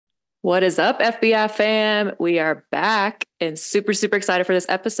What is up, FBI fam? We are back and super excited for this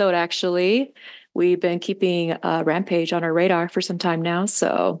episode, actually. We've been keeping Rampage on our radar for some time now.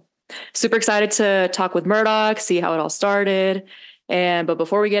 So, super excited to talk with Murdock, see how it all started. But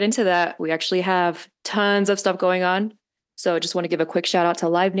before we get into that, we actually have tons of stuff going on. So, just want to give a quick shout out to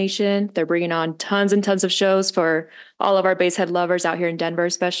Live Nation. They're bringing on tons and tons of shows for all of our basehead lovers out here in Denver,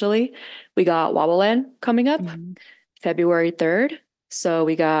 especially. We got Wobbleland coming up February 3rd. So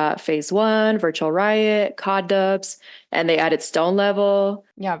we got Phase One, Virtual Riot, COD Dubs, and they added Stone Level.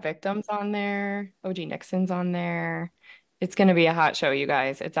 Yeah, Victims on there. OG Nixon's on there. It's going to be a hot show, you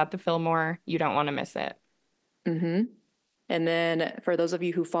guys. It's at the Fillmore. You don't want to miss it. hmm And then for those of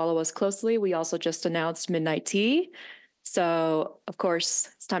you who follow us closely, we also just announced Midnight Tea. So, of course,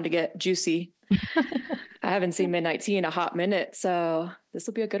 it's time to get juicy. I haven't seen Midnight Tea in a hot minute, so this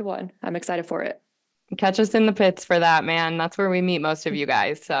will be a good one. I'm excited for it. Catch us in the pits for that, man. That's where we meet most of you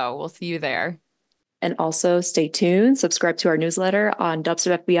guys. So we'll see you there. And also stay tuned, subscribe to our newsletter on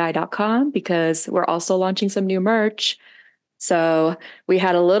dubstepfbi.com because we're also launching some new merch. So we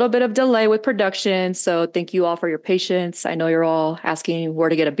had a little bit of delay with production. So thank you all for your patience. I know you're all asking where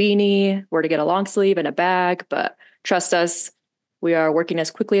to get a beanie, where to get a long sleeve and a bag, but trust us, we are working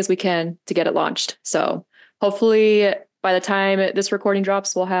as quickly as we can to get it launched. So hopefully by the time this recording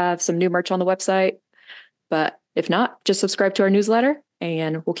drops, we'll have some new merch on the website. But if not, just subscribe to our newsletter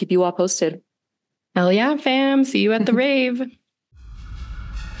and we'll keep you all posted. Hell yeah, fam. See you at the rave.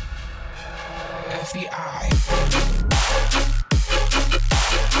 FBI.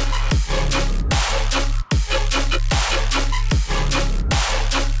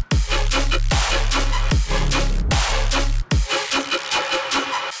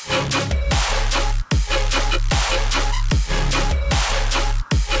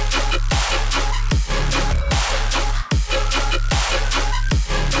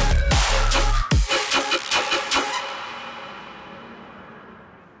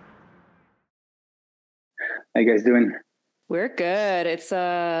 How you guys doing? We're good. It's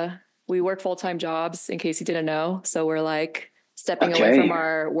we work full-time jobs in case you didn't know. So we're like stepping away from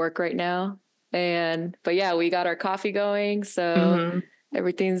our work right now. But yeah, we got our coffee going. So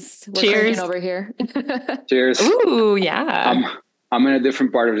everything's we're Cheers over here. Cheers. Ooh, yeah. I'm in a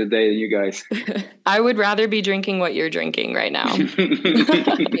different part of the day than you guys. I would rather be drinking what you're drinking right now.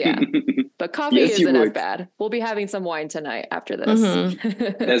 Yeah. But coffee isn't as bad. We'll be having some wine tonight after this.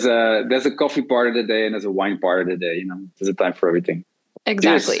 There's a coffee part of the day and there's a wine part of the day. There's a time for everything.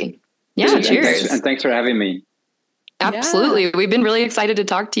 Exactly. Cheers. Yeah, cheers. And thanks for having me. Absolutely. Yeah. We've been really excited to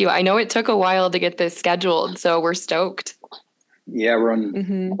talk to you. I know it took a while to get this scheduled, so we're stoked. Yeah, we're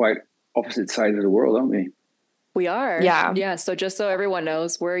on quite opposite sides of the world, aren't we? We are. Yeah. Yeah. So just so everyone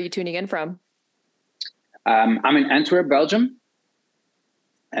knows, where are you tuning in from? I'm in Antwerp, Belgium.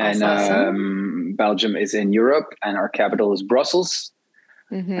 And awesome. Belgium is in Europe and our capital is Brussels.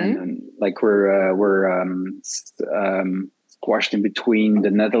 And like we're squashed in between the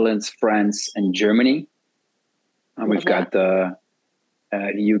Netherlands, France, and Germany. And we've got the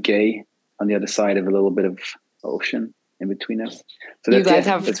UK on the other side of a little bit of ocean in between us. So you guys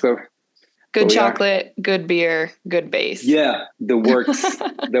have good chocolate, are. Good beer, good bass. Yeah, the works.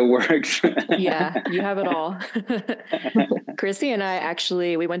 The works. Yeah, you have it all. Chrissy and I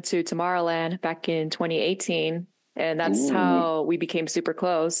we went to Tomorrowland back in 2018. And that's how we became super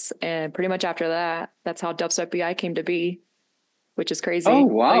close. And pretty much after that, that's how Dubstep BI came to be, which is crazy. Oh,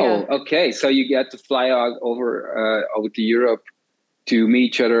 wow. Yeah. Okay. So you get to fly over to Europe to meet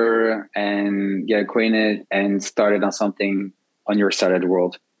each other and get acquainted and started on something on your side of the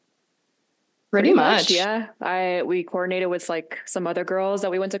world. Pretty much. Yeah. We coordinated with like some other girls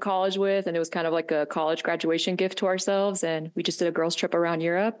that we went to college with, and it was kind of like a college graduation gift to ourselves. And we just did a girls trip around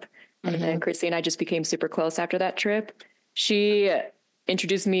Europe. And then Chrissy and I just became super close after that trip. She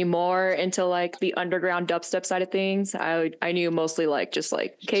introduced me more into like the underground dubstep side of things. I knew mostly like just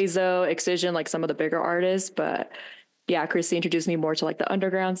like Keizo, Excision, like some of the bigger artists. But yeah, Chrissy introduced me more to like the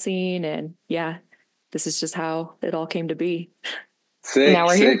underground scene. And yeah, this is just how it all came to be. Sick. All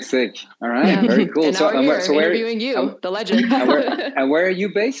right, yeah. Very cool. And now we're here interviewing you, the legend. And where are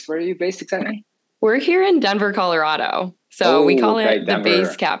you based? Where are you based exactly? We're here in Denver, Colorado. So we call it the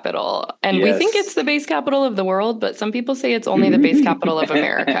bass capital. And we think it's the bass capital of the world, but some people say it's only the bass capital of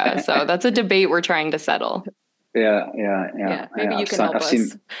America. So that's a debate we're trying to settle. Yeah. Maybe you can help us.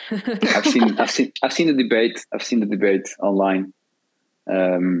 I've seen the debate. I've seen the debate online.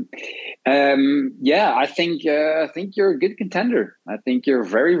 I think you're a good contender. I think you're a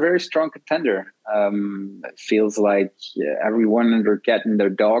very, very strong contender. It feels like everyone and their cat and their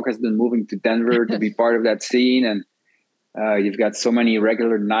dog has been moving to Denver to be part of that scene. And You've got so many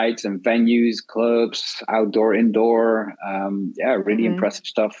regular nights and venues, clubs, outdoor, indoor. Really impressive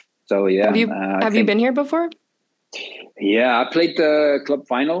stuff. So yeah, have you been here before? Yeah, I played the club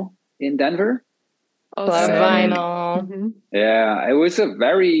final in Denver. Oh, club final. Mm-hmm. Yeah, it was a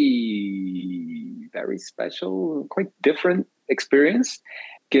very, very special, quite different experience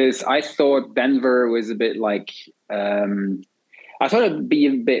because I thought Denver was a bit like, I thought it'd be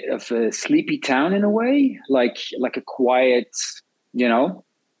a bit of a sleepy town in a way, like a quiet, you know,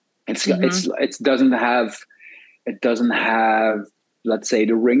 it doesn't have, let's say,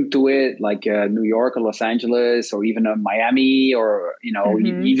 the ring to it, like New York or Los Angeles or even a Miami or,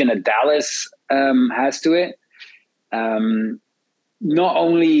 even a Dallas has to it. Not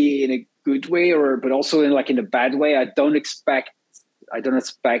only in a good way but also in a bad way. I don't expect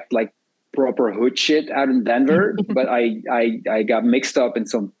like proper hood shit out in Denver, but I got mixed up in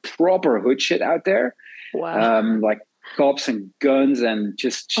some proper hood shit out there. Wow. Like cops and guns and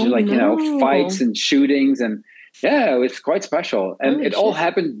just fights and shootings, and yeah, it was quite special. And Holy it shit. All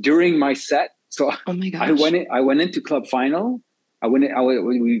happened during my set. So I went into club final.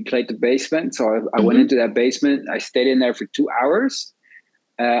 We played the basement. So I went into that basement. I stayed in there for 2 hours.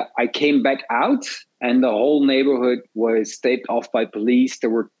 I came back out and the whole neighborhood was taped off by police. There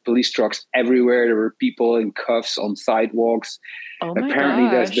were police trucks everywhere. There were people in cuffs on sidewalks. Apparently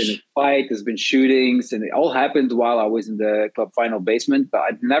there's been a fight, there's been shootings, and it all happened while I was in the club final basement. But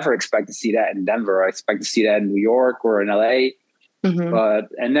I'd never expect to see that in Denver. I expect to see that in New York or in LA.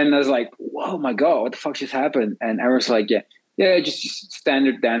 And then I was like, whoa, my God, what the fuck just happened? And I was like, yeah, just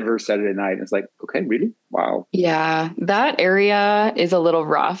standard Denver Saturday night. It's like, okay, really? Wow. Yeah, that area is a little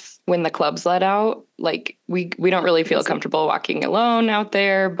rough when the clubs let out. Like we don't really feel comfortable walking alone out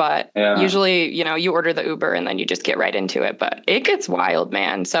there, but usually, you order the Uber and then you just get right into it. But it gets wild,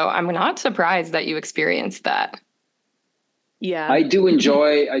 man. So I'm not surprised that you experienced that. Yeah, I do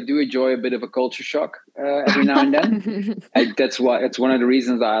enjoy a bit of a culture shock every now and then. It's one of the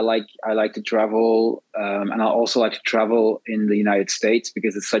reasons I like to travel, and I also like to travel in the United States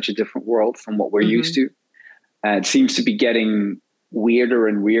because it's such a different world from what we're used to. It seems to be getting weirder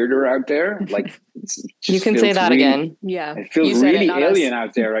and weirder out there. Like you can say that again. Yeah, it feels really alien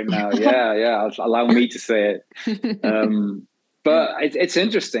out there right now. Yeah. Allow me to say it. But it's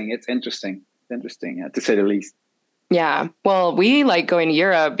interesting. It's interesting to say the least. Yeah. Well, we like going to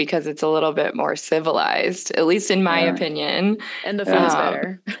Europe because it's a little bit more civilized, at least in my opinion. And the food is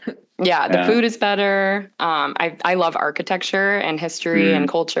better. The food is better. I love architecture and history and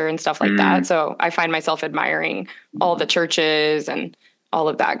culture and stuff like that. So I find myself admiring all the churches and all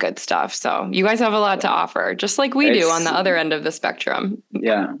of that good stuff. So you guys have a lot to offer, just like we do on the other end of the spectrum.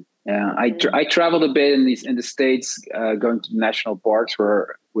 Yeah. I traveled a bit in the States, going to the national parks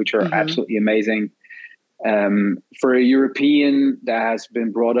which are absolutely amazing. For a European that has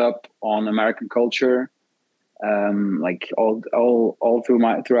been brought up on American culture, like all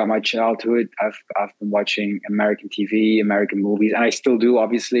throughout my childhood, I've been watching American TV, American movies, and I still do,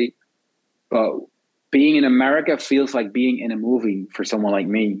 obviously. But being in America feels like being in a movie for someone like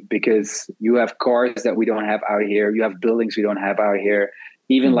me, because you have cars that we don't have out here. You have buildings we don't have out here.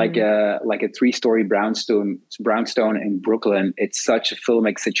 Even like a 3-story brownstone in Brooklyn. It's such a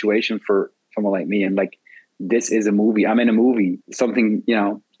filmic situation for someone like me, and like, this is a movie. I'm in a movie. Something,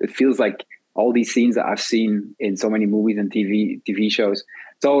 it feels like all these scenes that I've seen in so many movies and TV shows.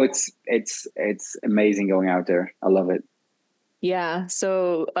 So it's amazing going out there. I love it. Yeah.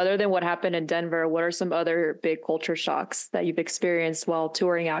 So other than what happened in Denver, what are some other big culture shocks that you've experienced while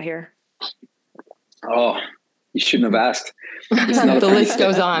touring out here? Oh, you shouldn't have asked. The list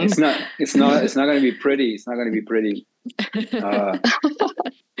goes on. It's not going to be pretty. It's not going to be pretty.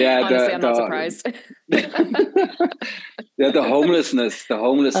 Honestly, I'm not surprised. The homelessness,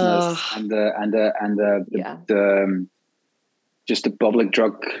 and the just the public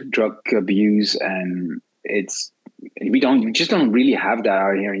drug abuse, and we just don't really have that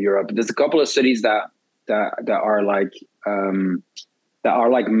out here in Europe. There's a couple of cities that are like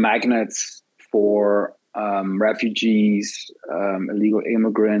magnets for refugees, illegal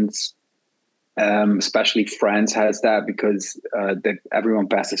immigrants. Especially France has that, because everyone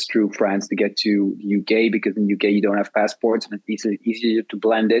passes through France to get to the UK, because in the UK you don't have passports and it's easier to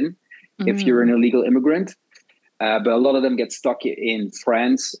blend in if you're an illegal immigrant. But a lot of them get stuck in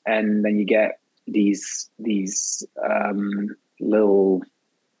France, and then you get these little,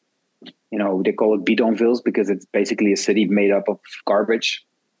 they call it bidonvilles, because it's basically a city made up of garbage.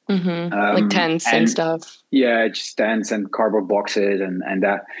 Like tents and stuff. Yeah, just tents and cardboard boxes and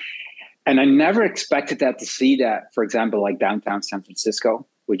that. And I never expected to see that, for example, like downtown San Francisco,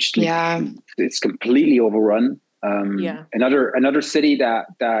 which it's completely overrun. Another city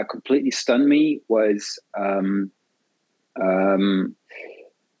that completely stunned me was it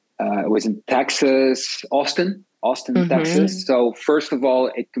was in Texas, Austin, Texas. So first of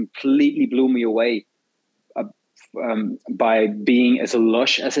all, it completely blew me away by being as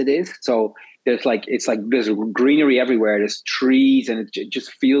lush as it is. So there's greenery everywhere. There's trees, and it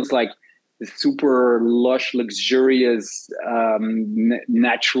just feels like this super lush, luxurious,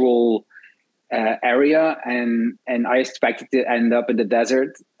 natural area, and I expected to end up in the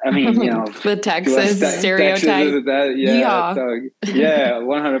desert. I mean, the Texas stereotype. Texas, yeah. So,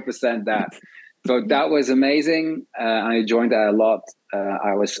 100% that. So that was amazing. I enjoyed that a lot.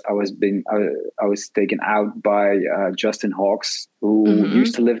 I was taken out by Justin Hawkes, who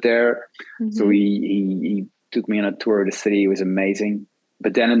used to live there. So he took me on a tour of the city. It was amazing.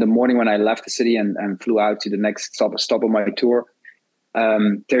 But then in the morning when I left the city and flew out to the next stop of my tour,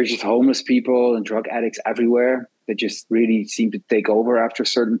 there's just homeless people and drug addicts everywhere that just really seem to take over after a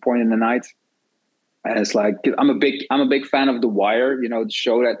certain point in the night. And it's like, I'm a big fan of The Wire, the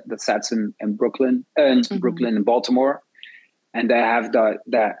show that sets in Brooklyn, Brooklyn and Baltimore. And they have that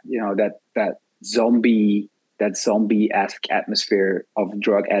zombie-esque atmosphere of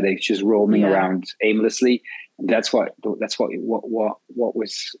drug addicts just roaming around aimlessly. And that's what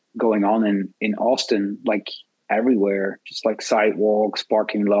was going on in Austin, like everywhere, just like sidewalks,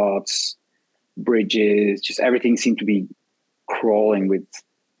 parking lots, bridges, just everything seemed to be crawling with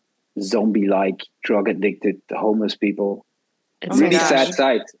zombie-like, drug-addicted, homeless people. Really sad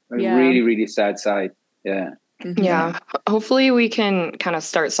sight. Really, really sad sight. Yeah. Yeah. Hopefully we can kind of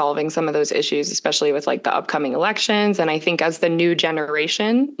start solving some of those issues, especially with like the upcoming elections. And I think as the new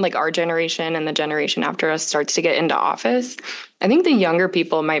generation, like our generation and the generation after us, starts to get into office, I think the younger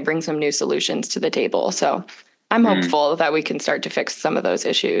people might bring some new solutions to the table. So I'm hopeful that we can start to fix some of those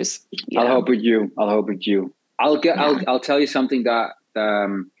issues. Yeah. I'll hope with you. I'll tell you something that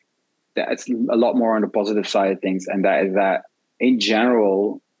it's a lot more on the positive side of things. And that is that in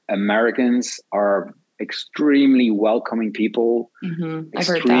general, Americans are extremely welcoming people,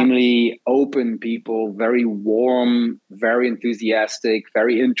 extremely open people, very warm, very enthusiastic,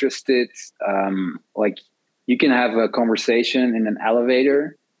 very interested. Like you can have a conversation in an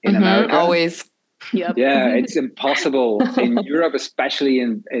elevator in America. Always. Yep. Yeah, it's impossible in Europe, especially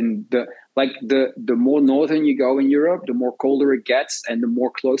in the more northern you go in Europe, the more colder it gets and the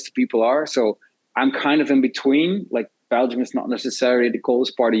more close the people are. So I'm kind of in between. Like Belgium is not necessarily the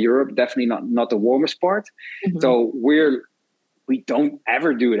coldest part of Europe, definitely not the warmest part. So we don't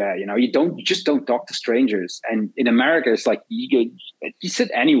ever do that. You don't talk to strangers. And in America, it's like you sit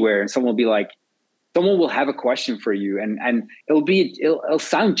anywhere and someone will have a question for you, and it'll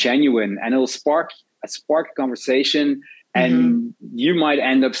sound genuine, and it'll spark a conversation, and you might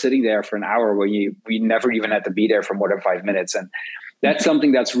end up sitting there for an hour when we never even had to be there for more than 5 minutes. And that's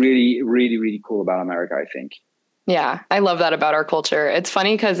something that's really, really, really cool about America, I think. Yeah, I love that about our culture. It's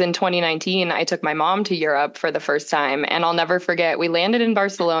funny because in 2019, I took my mom to Europe for the first time, and I'll never forget, we landed in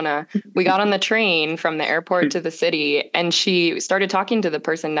Barcelona. We got on the train from the airport to the city, and she started talking to the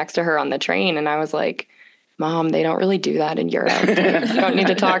person next to her on the train. And I was like, Mom, they don't really do that in Europe. You don't need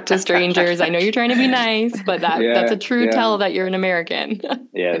to talk to strangers. I know you're trying to be nice, but that's a true tell that you're an American.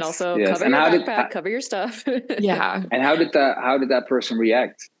 Yes, and also cover your backpack, cover your stuff. Yeah. And how did that person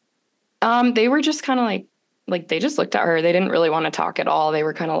react? They were just kind of like they just looked at her. They didn't really want to talk at all. They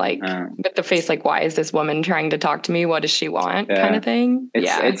were kind of like with the face like, why is this woman trying to talk to me? What does she want? Kind of thing.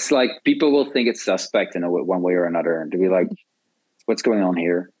 It's like people will think it's suspect in one way or another, and to be like, what's going on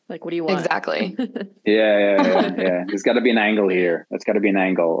here? Like, what do you want? Exactly. Yeah. There's got to be an angle here. That's got to be an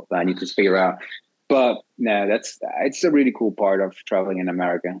angle that I need to figure out. But no, it's a really cool part of traveling in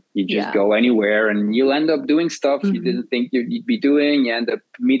America. You just go anywhere and you'll end up doing stuff you didn't think you'd be doing. You end up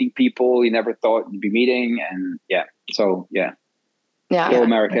meeting people you never thought you'd be meeting. And Go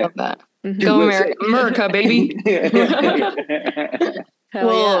America. I love that. Go America, baby.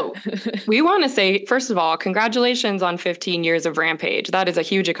 Well, we want to say, first of all, congratulations on 15 years of Rampage. That is a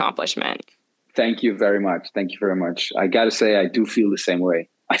huge accomplishment. Thank you very much. I got to say, I do feel the same way.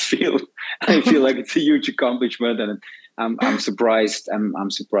 I feel like it's a huge accomplishment, and I'm surprised.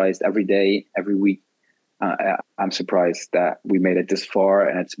 I'm surprised every day, every week. I'm surprised that we made it this far,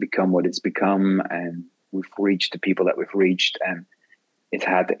 and it's become what it's become, and we've reached the people that we've reached, and it's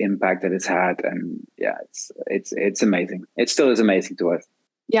had the impact that it's had. And it's amazing. It still is amazing to us.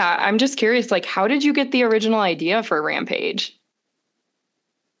 Yeah, I'm just curious, like, how did you get the original idea for Rampage?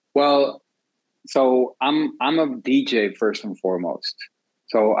 Well, so I'm a DJ first and foremost.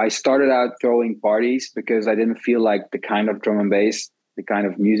 So I started out throwing parties because I didn't feel like the kind of drum and bass, the kind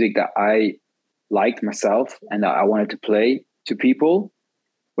of music that I liked myself and that I wanted to play to people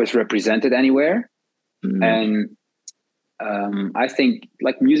was represented anywhere. And I think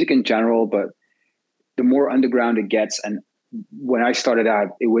like music in general, but the more underground it gets, and when I started out,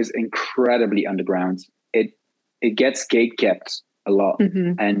 it was incredibly underground. It gets gate kept a lot,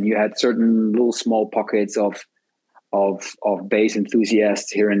 and you had certain little small pockets of bass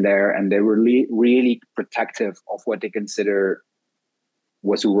enthusiasts here and there, and they were really protective of what they consider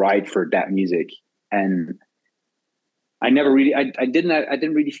was right for that music. And I never really, I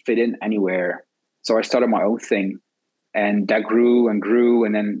didn't really fit in anywhere. So I started my own thing, and that grew and grew.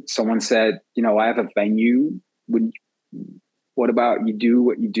 And then someone said, I have a venue. What about you do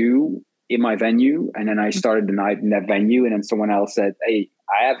what you do in my venue? And then I started the night in that venue. And then someone else said, hey,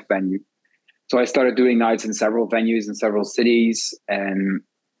 I have a venue. So I started doing nights in several venues in several cities, and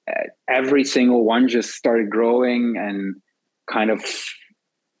every single one just started growing and kind of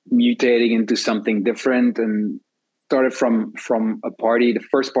mutating into something different. And started from a party. The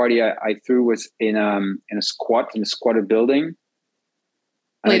first party I threw was in a squatted building.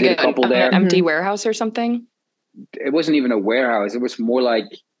 Like I did a couple there. An empty warehouse or something? It wasn't even a warehouse. It was more like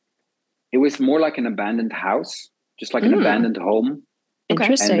an abandoned house, just like an abandoned home.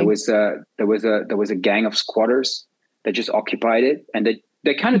 Interesting. And there was a gang of squatters that just occupied it, and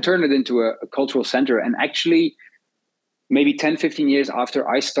they kind of turned it into a cultural center. And actually, maybe 10, 15 years after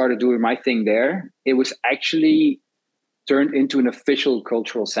I started doing my thing there, it was actually turned into an official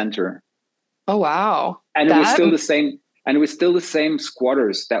cultural center. Oh wow! And it was still the same. And it was still the same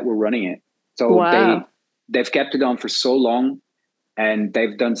squatters that were running it. So they've kept it on for so long, and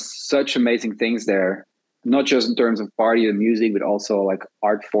they've done such amazing things there. Not just in terms of party and music, but also like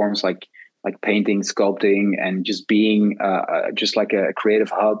art forms like painting, sculpting, and just being just like a creative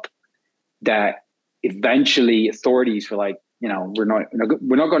hub. That eventually authorities were like, we're not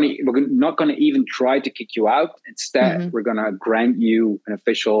going to even try to kick you out. Instead, we're going to grant you an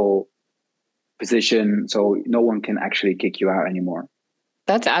official position, so no one can actually kick you out anymore.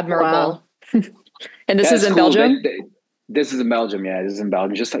 That's admirable. Wow. And this is in cool. Belgium? This is in Belgium, yeah. This is in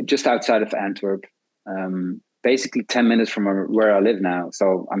Belgium, just outside of Antwerp. Basically 10 minutes from where I live now.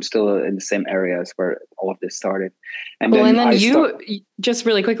 So I'm still in the same areas where all of this started. And then you, just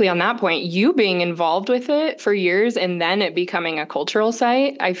really quickly on that point, you being involved with it for years and then it becoming a cultural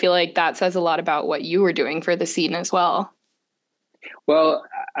site, I feel like that says a lot about what you were doing for the scene as well. Well,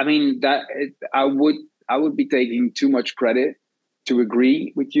 I mean, I would be taking too much credit to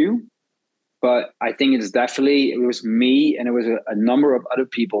agree with you. But I think it was me, and it was a number of other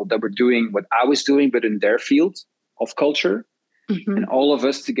people that were doing what I was doing, but in their field of culture. And all of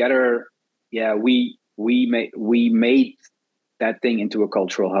us together, we made that thing into a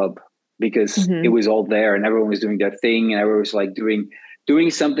cultural hub, because it was all there and everyone was doing their thing, and everyone was like doing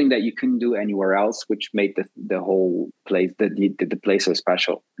something that you couldn't do anywhere else, which made the whole place, the place so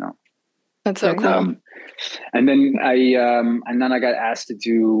special. That's so cool. And then I got asked to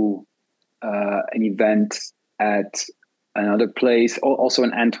do an event at another place, also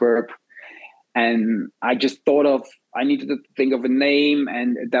in Antwerp. And I just I needed to think of a name.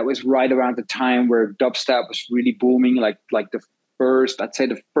 And that was right around the time where dubstep was really booming, like the first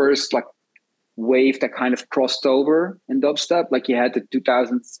like wave that kind of crossed over in dubstep. Like you had the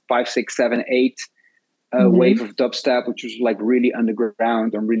 2005, 6, 7, 8 wave of dubstep, which was like really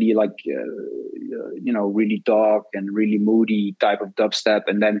underground and really like, really dark and really moody type of dubstep.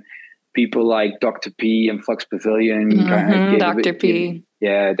 And then people like Dr. P and Flux Pavilion. Dr. P.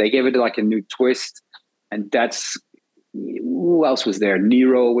 They gave it like a new twist. And that's, who else was there?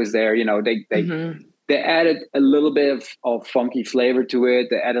 Nero was there. They added a little bit of funky flavor to it.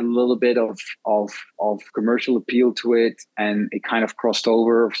 They added a little bit of commercial appeal to it. And it kind of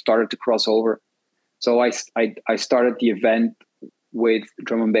started to cross over. So I started the event with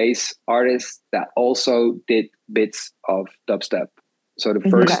drum and bass artists that also did bits of dubstep. So the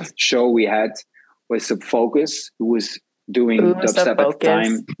first show we had was Subfocus, who was doing dubstep at the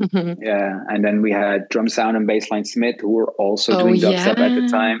time. And then we had Drum Sound and Bassline Smith, who were also doing dubstep at the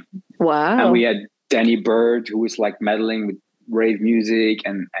time. Wow. And we had Danny Bird, who was like meddling with rave music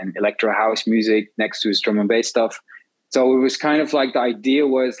and electro house music next to his drum and bass stuff. So it was kind of like the idea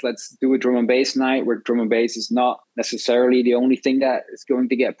was, let's do a drum and bass night where drum and bass is not necessarily the only thing that is going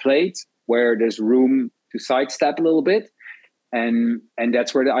to get played, where there's room to sidestep a little bit. And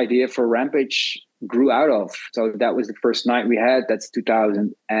that's where the idea for Rampage grew out of. So that was the first night we had. That's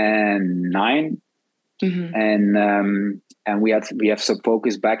 2009. And we have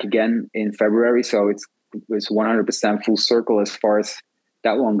Subfocus back again in February. So it was 100% full circle as far as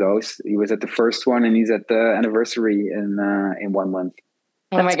that one goes. He was at the first one and he's at the anniversary in 1 month.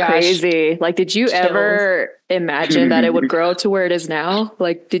 Oh my gosh. Crazy. Like, did you ever imagine that it would grow to where it is now?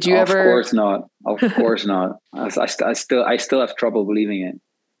 Like, did you ever? Of course not. Of course not. I still have trouble believing it.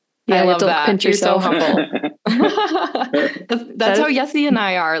 Yeah, I love that. Pinch You're yourself. so humble. that's how Yessie and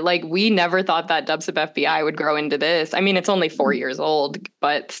I are. Like, we never thought that Dubstep FBI would grow into this. I mean, it's only 4 years old,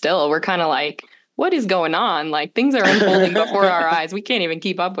 but still, we're kind of like, what is going on? Like, things are unfolding before our eyes. We can't even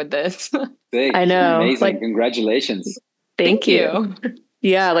keep up with this. Big. I know. Amazing. Like, congratulations. Thank you.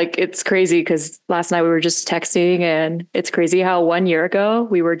 Yeah, like, it's crazy because last night we were just texting, and it's crazy how 1 year ago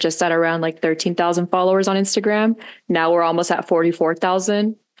we were just at around like 13,000 followers on Instagram. Now we're almost at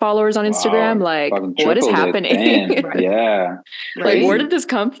 44,000 followers on Instagram. Like, what is happening? Yeah. Like, where did this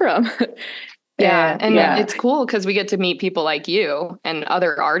come from? And it's cool because we get to meet people like you and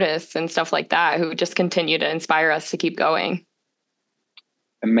other artists and stuff like that who just continue to inspire us to keep going.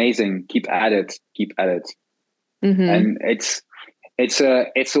 Amazing. Keep at it. Mm-hmm. And it's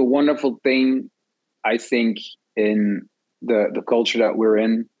a wonderful thing, I think, in the culture that we're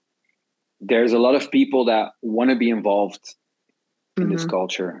in. There's a lot of people that want to be involved in this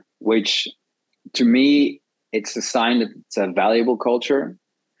culture, which to me, it's a sign that it's a valuable culture.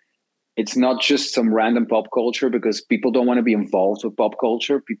 It's not just some random pop culture, because people don't want to be involved with pop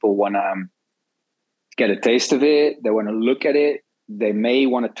culture. People want to get a taste of it. They want to look at it. They may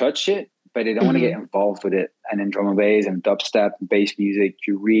want to touch it, but they don't want to get involved with it. And in drum and bass and dubstep and bass music,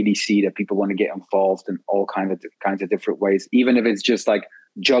 you really see that people want to get involved in all kinds of different ways, even if it's just like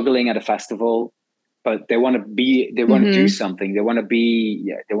juggling at a festival. But they want to do something. They want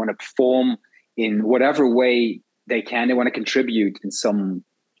to perform in whatever way they can. They want to contribute in some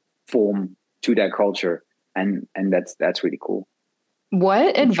form to that culture. And that's really cool.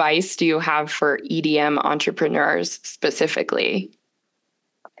 What advice do you have for EDM entrepreneurs specifically?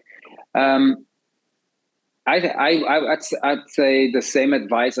 I'd say the same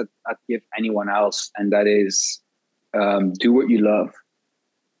advice I'd give anyone else, and that is, do what you love,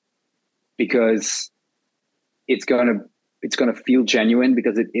 because it's gonna feel genuine,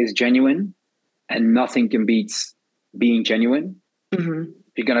 because it is genuine, and nothing can beat being genuine. Mm-hmm.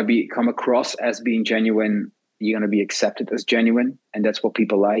 You're gonna come across as being genuine. You're gonna be accepted as genuine, and that's what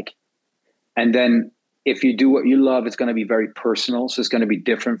people like. And then if you do what you love, it's going to be very personal. So it's going to be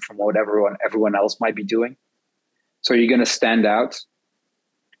different from what everyone else might be doing. So you're going to stand out.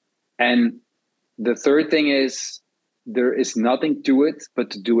 And the third thing is, there is nothing to it but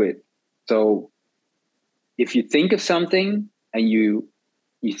to do it. So if you think of something and you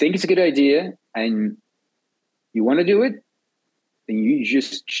think it's a good idea and you want to do it, then you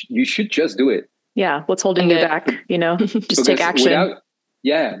should just do it. Yeah. What's holding you back? Just take action.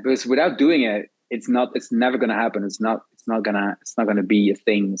 Because without doing it, it's never going to happen. It's not going to be a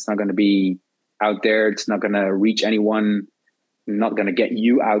thing. It's not going to be out there. It's not going to reach anyone. Not going to get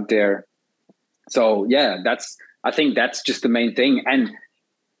you out there. So yeah, I think that's just the main thing. And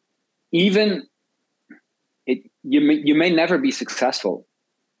even you may never be successful,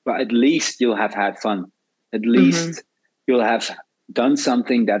 but at least you'll have had fun. At least you'll have done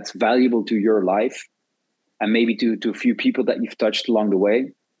something that's valuable to your life, and maybe to a few people that you've touched along the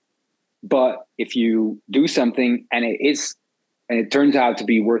way. But if you do something and it turns out to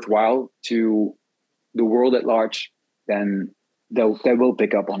be worthwhile to the world at large, then they will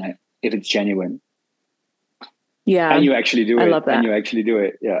pick up on it if it's genuine. Yeah. And you actually do it. I love that. And you actually do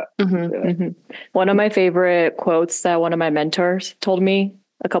it. Yeah. One of my favorite quotes that one of my mentors told me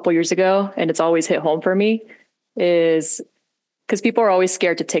a couple years ago, and it's always hit home for me, is because people are always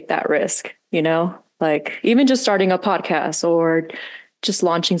scared to take that risk, like even just starting a podcast or just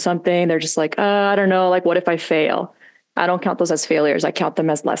launching something. They're just like, I don't know, like, what if I fail? I don't count those as failures. I count them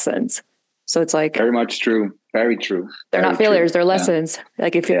as lessons. So it's like, very much true. Very true. They're not failures. They're lessons. Yeah.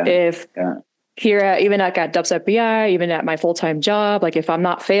 Like if here even at Dubstep BI, even at my full-time job, like if I'm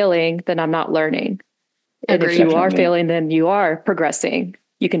not failing, then I'm not learning. And if you are failing, then you are progressing.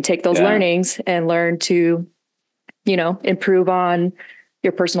 You can take those learnings and learn to, improve on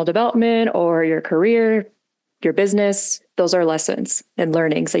your personal development or your career, your business. Those are lessons and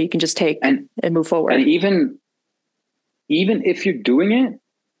learnings that you can just take and move forward. And even if you're doing it,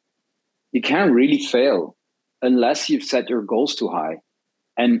 you can't really fail unless you've set your goals too high.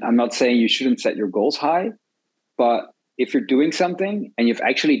 And I'm not saying you shouldn't set your goals high, but if you're doing something and you've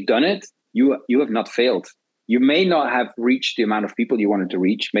actually done it, you have not failed. You may not have reached the amount of people you wanted to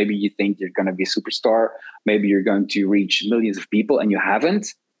reach. Maybe you think you're going to be a superstar. Maybe you're going to reach millions of people and you haven't.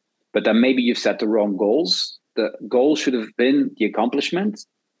 But then maybe you've set the wrong goals. The goal should have been the accomplishment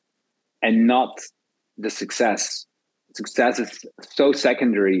and not the success. Success is so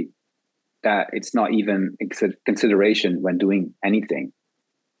secondary that it's not even consideration when doing anything.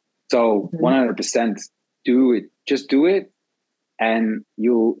 So 100% do it. Just do it, and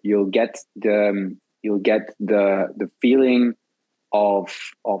you'll get the feeling of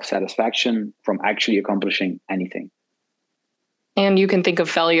satisfaction from actually accomplishing anything. And you can think of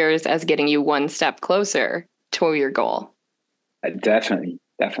failures as getting you one step closer to your goal. Definitely.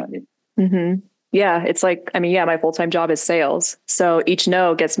 Mm-hmm. Yeah, it's like, I mean, yeah, my full-time job is sales. So each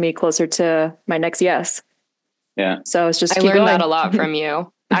no gets me closer to my next yes. Yeah. So it's just I learned that a lot from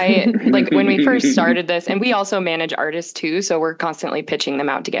you. I like when we first started this, and we also manage artists too. So we're constantly pitching them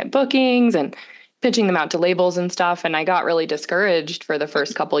out to get bookings and pitching them out to labels and stuff. And I got really discouraged for the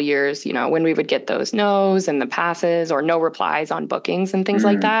first couple of years, you know, when we would get those no's and the passes or no replies on bookings and things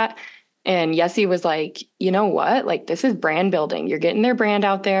like that. And Yessie was like, you know what? Like, this is brand building. You're getting their brand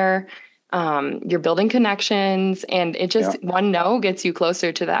out there. You're building connections, and it just one no gets you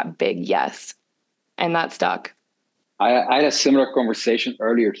closer to that big yes. And that stuck. I had a similar conversation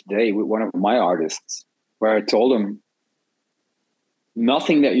earlier today with one of my artists where I told him,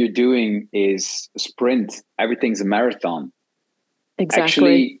 nothing that you're doing is a sprint. Everything's a marathon. Exactly.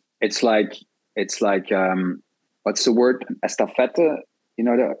 Actually, it's like what's the word? Estafette. You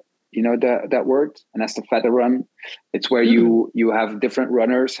know that word? An estafette run. It's where you have different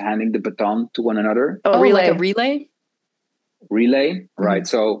runners handing the baton to one another. Oh, relay. Like a relay? Relay, right.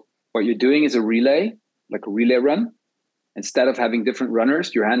 So what you're doing is a relay, like a relay run. Instead of having different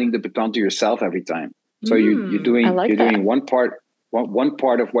runners, you're handing the baton to yourself every time. So you're doing one part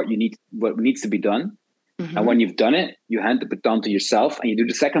of what needs to be done. And when you've done it, you hand the baton to yourself and you do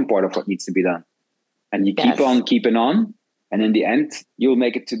the second part of what needs to be done. And you keep on keeping on. And in the end, you'll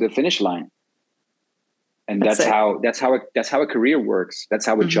make it to the finish line. And that's how a career works. That's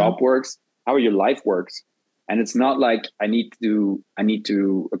how a job works, how your life works. And it's not like I need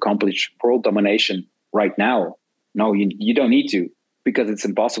to accomplish world domination right now. No, you don't need to, because it's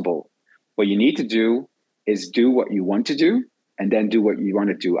impossible. What you need to do is do what you want to do, and then do what you want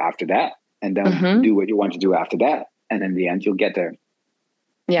to do after that, and then do what you want to do after that. And in the end, you'll get there.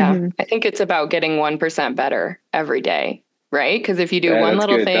 Yeah. I think it's about getting 1% better every day, right? Because if you do one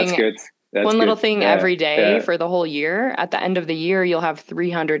little thing, little thing every day for the whole year, at the end of the year, you'll have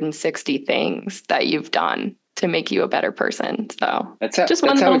 360 things that you've done to make you a better person. So that's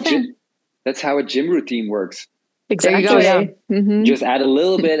how a gym routine works. Exactly. There you go, yeah. Just add a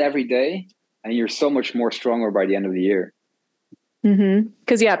little bit every day, and you're so much more stronger by the end of the year.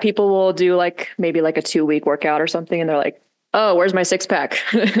 Because people will do maybe like a 2-week workout or something, and they're like, "Oh, where's my 6-pack?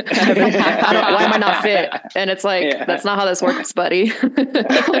 Why am I not fit?" And it's like, that's not how this works, buddy.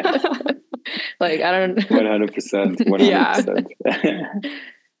 Like, I don't. 100%. 100%.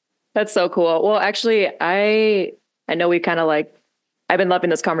 That's so cool. Well, actually, I know we kind of I've been loving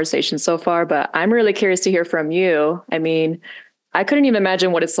this conversation so far, but I'm really curious to hear from you. I mean, I couldn't even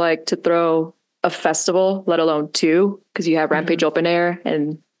imagine what it's like to throw a festival, let alone 2, because you have Rampage Open Air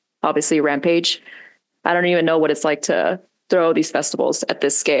and obviously Rampage. I don't even know what it's like to throw these festivals at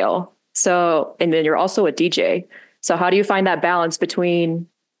this scale. So, and then you're also a DJ. So how do you find that balance between,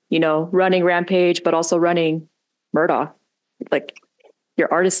 running Rampage, but also running Murdock, like your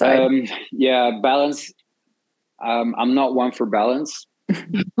artist side? Balance. I'm not one for balance.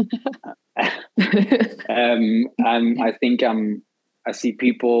 I think I see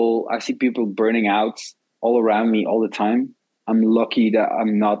people burning out all around me all the time. I'm lucky that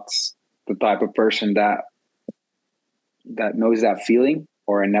I'm not the type of person that knows that feeling,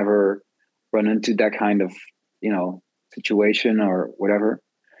 or I never run into that kind of, situation or whatever.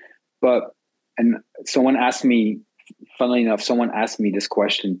 And funnily enough, someone asked me this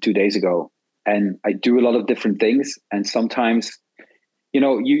question 2 days ago, and I do a lot of different things. And sometimes, you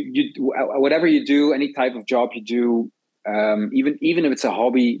whatever you do, any type of job you do, even if it's a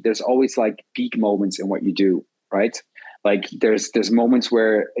hobby, there's always peak moments in what you do, right? Like there's moments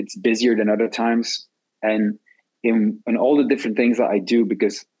where it's busier than other times. And in all the different things that I do,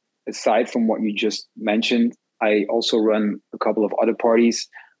 because aside from what you just mentioned, I also run a couple of other parties.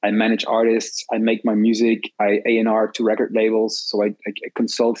 I manage artists. I make my music. I A&R to record labels. So I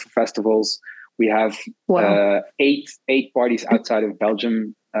consult for festivals. We have 8 parties outside of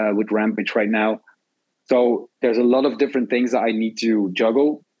Belgium with Rampage right now. So there's a lot of different things that I need to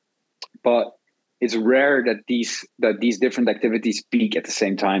juggle, but it's rare that these different activities peak at the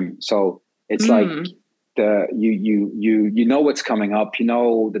same time. So it's like you know what's coming up. You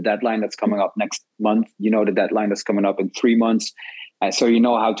know the deadline that's coming up next month. You know the deadline that's coming up in 3 months. So you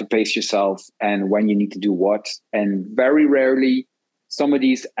know how to pace yourself and when you need to do what. And very rarely some of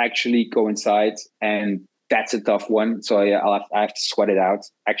these actually coincide, and that's a tough one. So I have to sweat it out.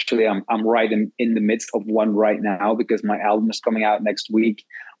 Actually, I'm right in the midst of one right now, because my album is coming out next week.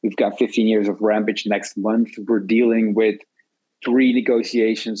 We've got 15 years of Rampage next month. We're dealing with 3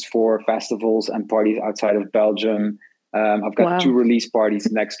 negotiations for festivals and parties outside of Belgium. I've got 2 release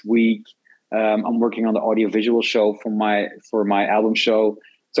parties next week. I'm working on the audiovisual show for my album show.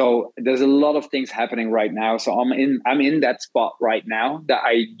 So there's a lot of things happening right now. So I'm in that spot right now that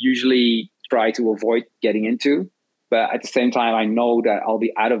I usually try to avoid getting into. But at the same time, I know that I'll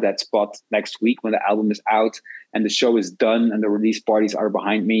be out of that spot next week when the album is out and the show is done and the release parties are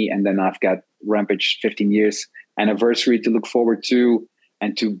behind me. And then I've got Rampage 15 years anniversary to look forward to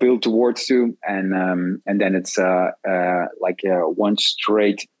and to build towards to. And then it's like one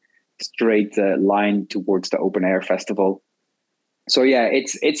straight line towards the open air festival. So yeah,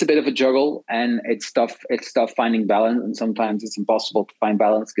 it's a bit of a juggle, and it's tough finding balance, and sometimes it's impossible to find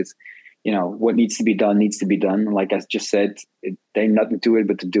balance because, you know, what needs to be done needs to be done. Like I just said, there ain't nothing to it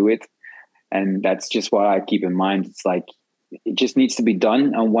but to do it, and that's just what I keep in mind. It's like it just needs to be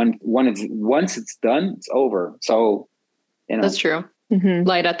done, and once it's done, it's over. So, you know, that's true. Mm-hmm.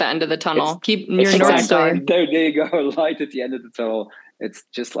 Light at the end of the tunnel. Keep your North Star. There you go. Light at the end of the tunnel. It's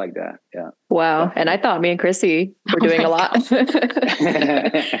just like that. Yeah. Wow. Yeah. And I thought me and Chrissy were doing a lot.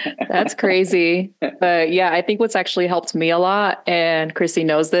 That's crazy. But yeah, I think what's actually helped me a lot, and Chrissy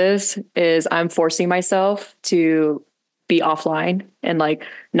knows this, is I'm forcing myself to be offline and like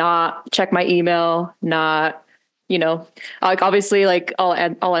not check my email, not, you know, like obviously like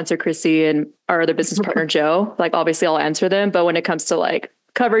I'll answer Chrissy and our other business partner, Joe, like obviously I'll answer them. But when it comes to like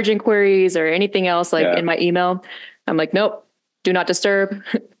coverage inquiries or anything else, like in my email, I'm like, nope. Do not disturb.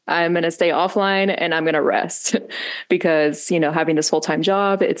 I'm going to stay offline and I'm going to rest because, you know, having this full-time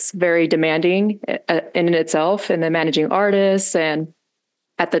job, it's very demanding in itself, and then managing artists. And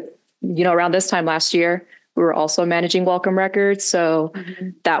at the, you know, around this time last year, we were also managing Welcome Records. So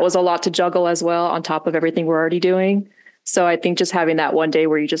that was a lot to juggle as well on top of everything we're already doing. So I think just having that one day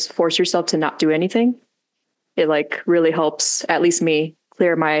where you just force yourself to not do anything, it like really helps, at least me,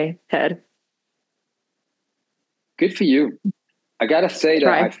 clear my head. Good for you. I gotta say that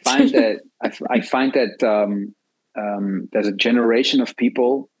I find that there's a generation of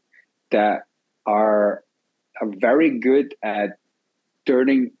people that are very good at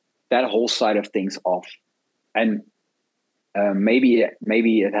turning that whole side of things off, and maybe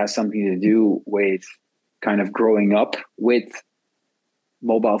it has something to do with kind of growing up with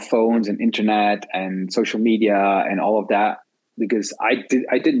mobile phones and internet and social media and all of that. Because I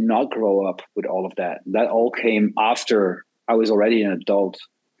did not grow up with all of that. That all came after I was already an adult.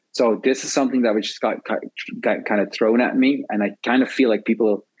 So this is something that just got kind of thrown at me. And I kind of feel like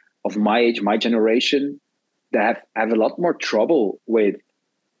people of my age, my generation, that have a lot more trouble with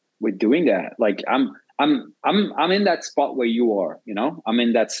doing that. Like I'm in that spot where you are, you know, I'm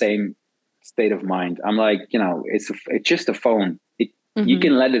in that same state of mind. I'm like, you know, it's just a phone. You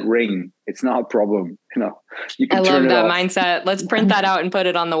can let it ring. It's not a problem. You know, you can turn it off. I love that mindset. Let's print that out and put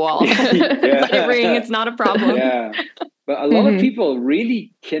it on the wall. Let it ring. It's not a problem. Yeah. But a lot of people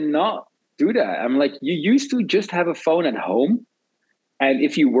really cannot do that. I'm like, you used to just have a phone at home. And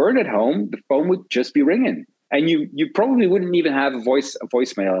if you weren't at home, the phone would just be ringing. And you probably wouldn't even have a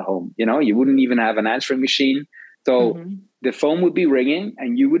voicemail at home. You know, you wouldn't even have an answering machine. So the phone would be ringing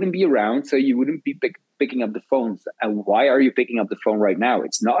and you wouldn't be around. So you wouldn't be picking up the phones. And why are you picking up the phone right now?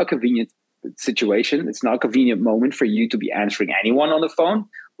 It's not a convenient situation. It's not a convenient moment for you to be answering anyone on the phone,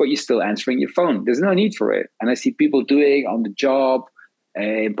 but you're still answering your phone. There's no need for it. And I see people doing on the job,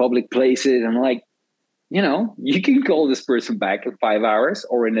 in public places. I'm like, you know, you can call this person back in 5 hours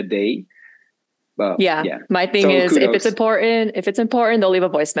or in a day. But yeah. My thing is, kudos. if it's important, they'll leave a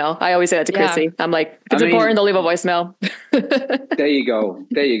voicemail. I always say that to Chrissy. I'm like, if it's important, they'll leave a voicemail. There you go.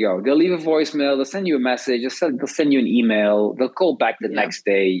 They'll leave a voicemail. They'll send you a message. They'll send you an email. They'll call back the next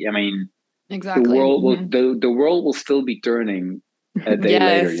day. I mean, exactly. The world will still be turning a day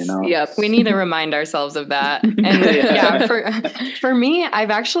later, you know? Yep. We need to remind ourselves of that. And for me, I've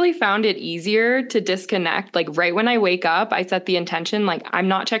actually found it easier to disconnect. Like right when I wake up, I set the intention, like I'm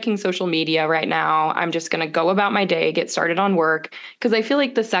not checking social media right now. I'm just going to go about my day, get started on work. Because I feel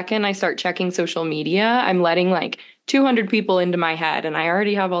like the second I start checking social media, I'm letting like 200 people into my head and I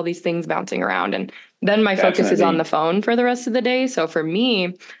already have all these things bouncing around. And then my focus is on the phone for the rest of the day. So for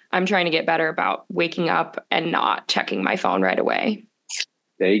me, I'm trying to get better about waking up and not checking my phone right away.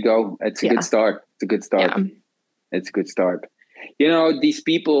 There you go. It's a good start. It's a good start. Yeah. It's a good start. You know, these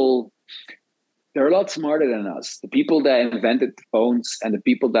people, they're a lot smarter than us. The people that invented the phones and the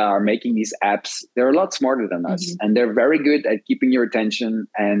people that are making these apps, they're a lot smarter than us. And they're very good at keeping your attention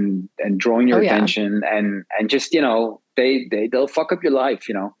and drawing your attention and just, they'll fuck up your life,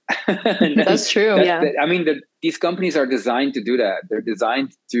 That's true. These companies are designed to do that. They're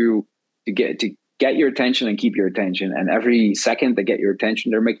designed to get your attention and keep your attention. And every second they get your attention,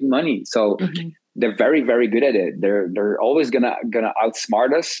 they're making money. So they're very, very good at it. They're always gonna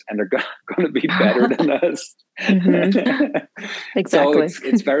outsmart us, and they're gonna be better than us. Exactly. So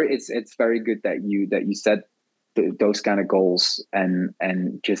it's very good that you set those kind of goals and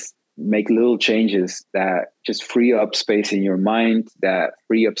just make little changes that just free up space in your mind, that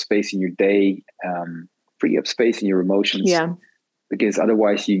free up space in your day, free up space in your emotions. Yeah. Because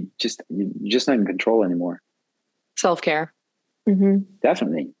otherwise you're just not in control anymore. Self-care.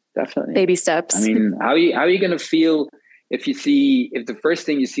 Definitely. Baby steps. I mean, how are you going to feel if the first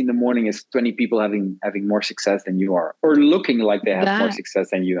thing you see in the morning is 20 people having more success than you are, or looking like they have more success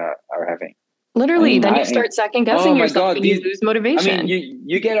than you are having? Literally, then you start second guessing yourself and you lose motivation. I mean,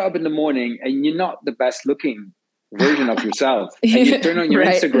 you get up in the morning and you're not the best looking version of yourself. And you turn on your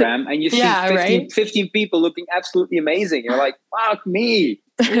Instagram and you see 15 people looking absolutely amazing. You're like, fuck me.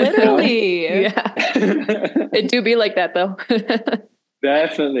 Literally. Yeah. It do be like that though.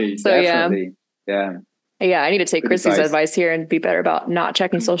 Definitely. So definitely. Yeah. Yeah, I need to take Chrissy's advice here and be better about not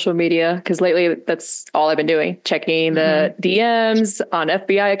checking social media, because lately that's all I've been doing, checking the DMs on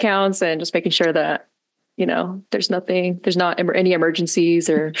FBI accounts and just making sure that, there's not any emergencies,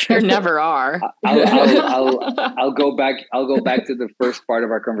 or there never are. I'll go back to the first part of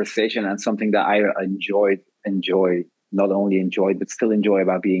our conversation and something that I not only enjoyed, but still enjoy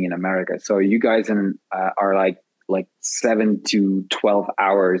about being in America. So you guys are like 7 to 12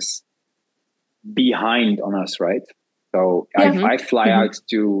 hours behind on us, right? So I fly out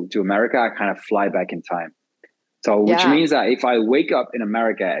to America, I kind of fly back in time. So which means that if I wake up in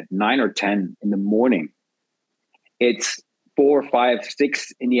America at 9 or 10 in the morning, it's 4, 5,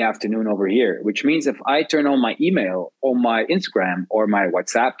 6 in the afternoon over here, which means if I turn on my email or my Instagram or my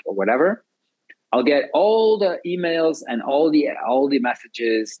WhatsApp or whatever, I'll get all the emails and all the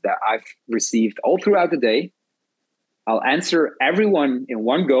messages that I've received all throughout the day. I'll answer everyone in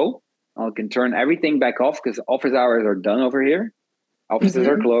one go. I can turn everything back off because office hours are done over here. Offices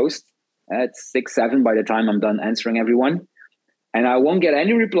are closed at 6, 7 by the time I'm done answering everyone. And I won't get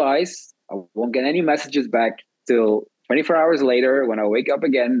any replies. I won't get any messages back till 24 hours later when I wake up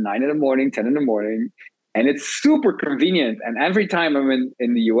again, 9 in the morning, 10 in the morning. And it's super convenient. And every time I'm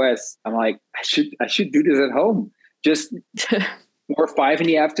in the US, I'm like, I should do this at home. Just 4 or 5 in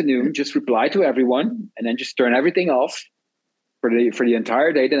the afternoon, just reply to everyone and then just turn everything off for the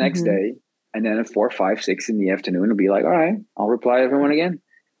entire day the next day. And then at 4, 5, 6 in the afternoon, it'll be like, all right, I'll reply to everyone again.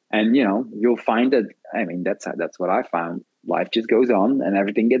 And you'll find that, that's what I found. Life just goes on and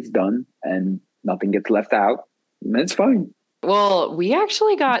everything gets done and nothing gets left out. And it's fine. Well, we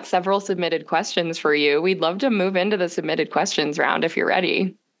actually got several submitted questions for you. We'd love to move into the submitted questions round if you're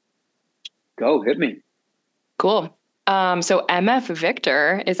ready. Go, hit me. Cool. So MF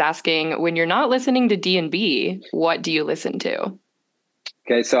Victor is asking, when you're not listening to D&B, what do you listen to?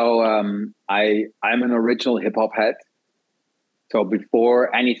 Okay, so I'm an original hip hop head. So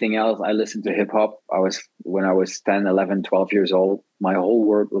before anything else, I listened to hip hop. When I was 10, 11, 12 years old, my whole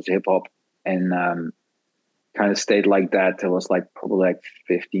world was hip hop, and kind of stayed like that. It was probably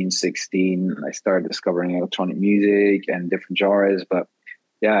 15, 16. I started discovering electronic music and different genres, but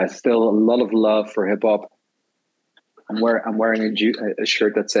yeah, still a lot of love for hip hop. I'm wearing a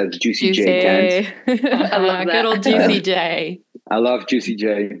shirt that says Juicy J Kent. I love that. Good old Juicy J. I love Juicy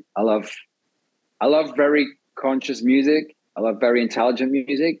J. I love very conscious music. I love very intelligent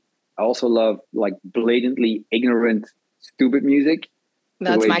music. I also love blatantly ignorant, stupid music.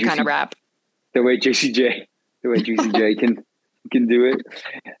 That's my kind of rap. The way Juicy J can do it.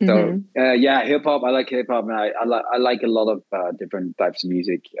 So hip hop. I like hip hop, and I like a lot of different types of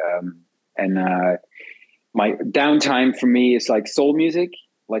music. My downtime for me is soul music,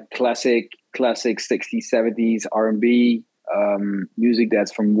 classic 60s, 70s R&B music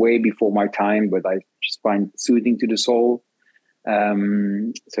that's from way before my time, but I just find soothing to the soul.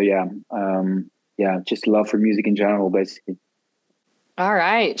 Just love for music in general, basically. All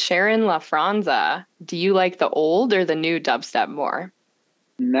right, Sharon LaFranza, do you like the old or the new dubstep more?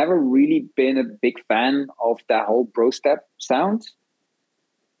 Never really been a big fan of that whole bro step sound.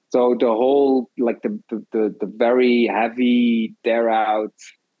 So the whole the very heavy dare out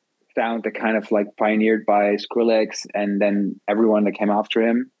sound that kind of pioneered by Skrillex and then everyone that came after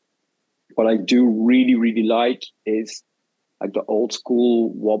him. What I do really, really like is like the old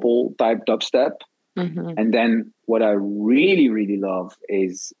school wobble type dubstep. And then what I really, really love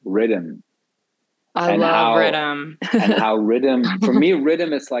is rhythm. I love rhythm. And how rhythm, for me,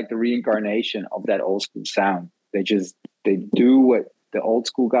 rhythm is like the reincarnation of that old school sound. They do what the old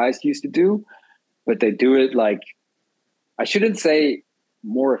school guys used to do, but they do it like, I shouldn't say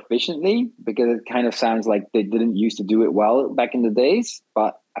more efficiently, because it kind of sounds like they didn't used to do it well back in the days,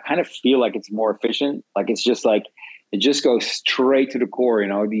 but I kind of feel like it's more efficient. Like it's just like, it just goes straight to the core,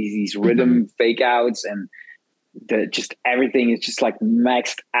 these rhythm fake outs, and just everything is just like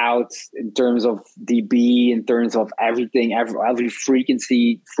maxed out in terms of dB, in terms of everything, every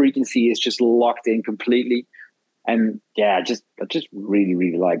frequency is just locked in completely. And yeah, I just really,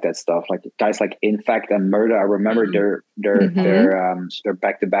 really like that stuff. Like guys like Infect and Murdock. I remember their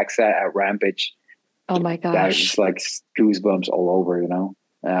back-to-back set at Rampage. Oh my gosh. That was just like goosebumps all over,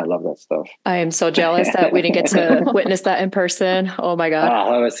 I love that stuff. I am so jealous that we didn't get to witness that in person. Oh my God.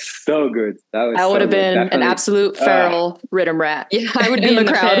 Oh, that was so good. That would have been an absolute feral rhythm rat. Yeah, I would be in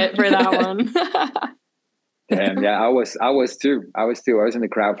the crowd for that one. Damn, yeah, I was too. I was in the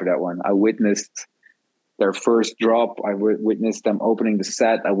crowd for that one. I witnessed their first drop. I witnessed them opening the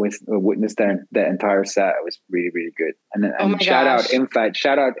set. I witnessed the entire set. It was really, really good. And shout out Infect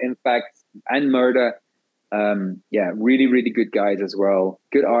and Murda. Yeah, really, really good guys as well.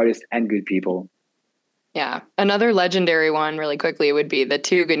 Good artists and good people. Yeah. Another legendary one really quickly would be the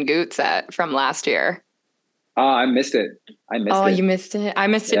Tug and Goot set from last year. Oh, I missed it. Oh, you missed it? I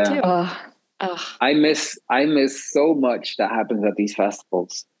missed it too. I miss so much that happens at these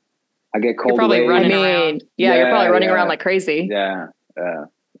festivals. I get called away. Running around. Yeah, you're probably running around like crazy. Yeah.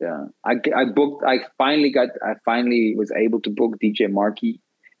 I finally was able to book DJ Marky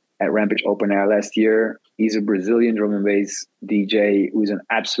at Rampage Open Air last year. He's a Brazilian drum and bass DJ who's an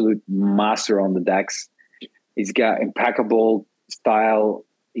absolute master on the decks. He's got impeccable style.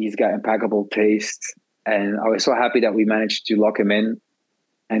 He's got impeccable taste. And I was so happy that we managed to lock him in.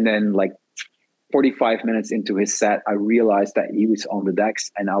 And then like 45 minutes into his set, I realized that he was on the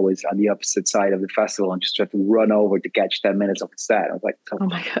decks and I was on the opposite side of the festival and just tried to run over to catch 10 minutes of the set. I was like, oh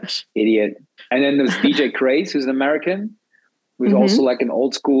my gosh, idiot. And then there's DJ Craze, who's an American, who's also like an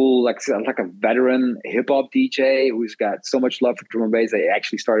old school, like a veteran hip hop DJ who's got so much love for drum and bass that he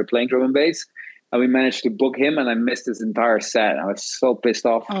actually started playing drum and bass. And we managed to book him and I missed his entire set. I was so pissed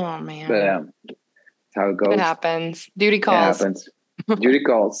off. Oh man. But that's how it goes. It happens. Duty calls. It happens. Duty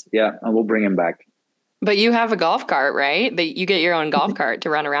calls. Yeah. And we'll bring him back. But you have a golf cart, right? That you get your own golf cart to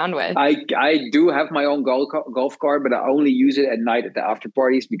run around with. I do have my own golf cart, but I only use it at night at the after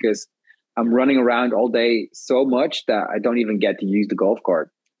parties because I'm running around all day so much that I don't even get to use the golf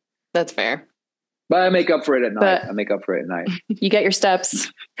cart. That's fair. But I make up for it at night. You get your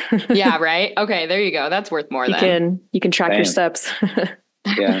steps. Yeah, right? Okay, there you go. That's worth more than. You can track your steps.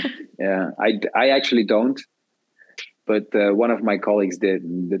 Yeah. I actually don't. But one of my colleagues did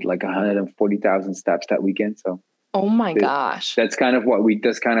like 140,000 steps that weekend. So, oh my gosh, that's kind of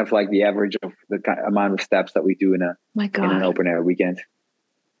that's kind of like the average of the amount of steps that we do in an open air weekend.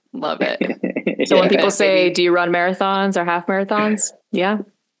 Love it. So when people say, "Do you run marathons or half marathons?" Yeah,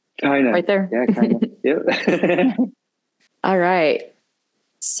 kind of right there. Yeah, kind of. Yeah. All right.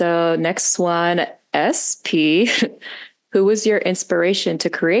 So next one, SP. Who was your inspiration to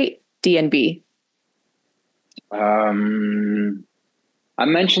create DNB? I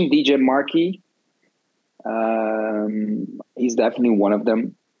mentioned DJ Marky. He's definitely one of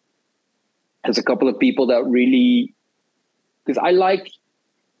them. There's a couple of people that really, because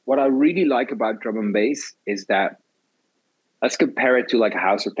what I really like about drum and bass is that, let's compare it to like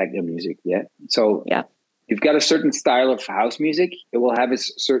house or techno music. Yeah. So you've got a certain style of house music. It will have a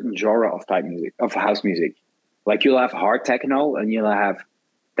certain genre of house music. Like you'll have hard techno and you'll have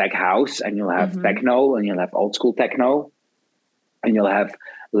tech house and you'll have techno and you'll have old school techno and you'll have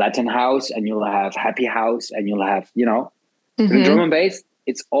Latin house and you'll have happy house and you'll have, the drum and bass,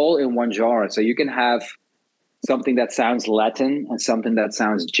 it's all in one genre. So you can have something that sounds Latin and something that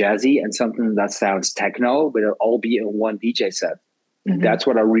sounds jazzy and something that sounds techno, but it'll all be in one DJ set. And that's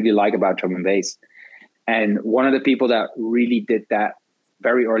what I really like about drum and bass. And one of the people that really did that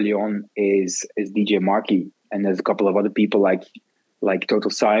very early on is DJ Marky. And there's a couple of other people like Total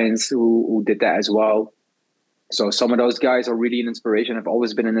Science who did that as well. So some of those guys are really an inspiration, have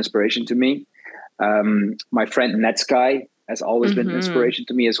always been an inspiration to me. My friend Netsky has always been an inspiration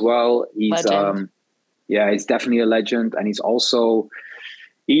to me as well. He's he's definitely a legend. And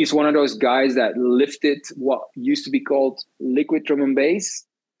he's one of those guys that lifted what used to be called liquid drum and bass,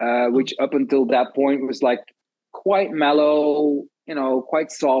 which up until that point was like quite mellow,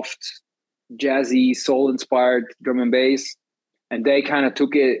 quite soft, jazzy, soul inspired drum and bass. and they kind of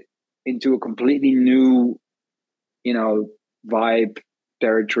took it into a completely new, vibe,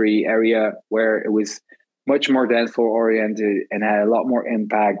 territory, area where it was much more dance floor oriented and had a lot more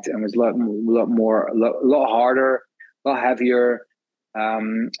impact and was a lot harder, a lot heavier.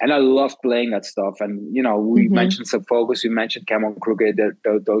 And I loved playing that stuff. And, we mentioned Sub Focus, we mentioned Camel Crooked,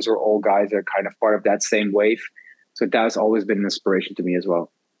 those are all guys that are kind of part of that same wave. So that's always been an inspiration to me as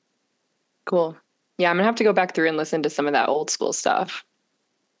well. Cool. Yeah, I'm going to have to go back through and listen to some of that old school stuff.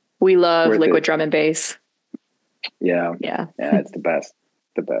 We love liquid drum and bass. Yeah. It's the best.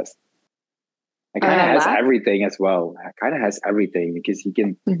 It kind of has everything as well. It kind of has everything because you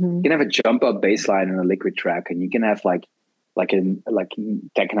can have a jump up bass line in a liquid track, and you can have like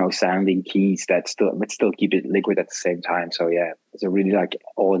techno sounding keys that still keep it liquid at the same time. So yeah, it's a really like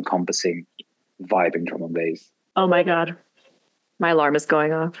all encompassing vibe in drum and bass. Oh my God, my alarm is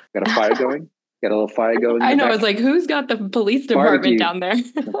going off. Got a fire going? Got a little fire going? I know. I was like, who's got the police department down there?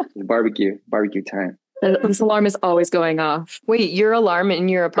 Barbecue time. This alarm is always going off. Wait, your alarm in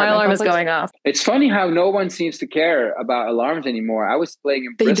your apartment? My alarm is going off. It's funny how no one seems to care about alarms anymore. I was playing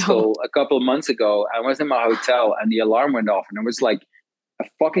in Bristol a couple of months ago. I was in my hotel and the alarm went off, and it was like a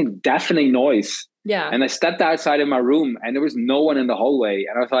fucking deafening noise. Yeah. And I stepped outside of my room and there was no one in the hallway.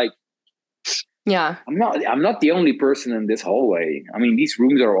 And I was like, yeah, I'm not the only person in this hallway. I mean, these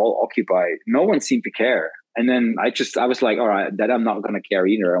rooms are all occupied. No one seemed to care. And then I was like, all right, that I'm not going to care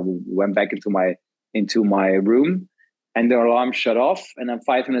either. I went back into my room and the alarm shut off. And then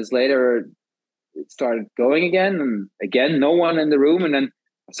 5 minutes later, it started going again. And again, no one in the room. And then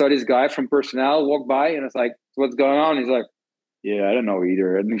I saw this guy from personnel walk by and I was like, what's going on? He's like, yeah, I don't know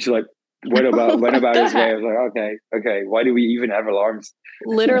either. And she's like, when about his way? I was like, okay. Why do we even have alarms?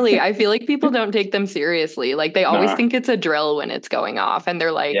 Literally, I feel like people don't take them seriously. Like they always think it's a drill when it's going off. And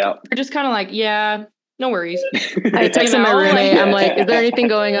they're like, they're just kind of like, yeah, no worries. I texted my roommate. I'm like, is there anything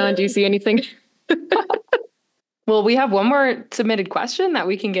going on? Do you see anything? Well, we have one more submitted question that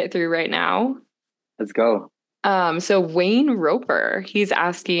we can get through right now. Let's go. So Wayne Roper, he's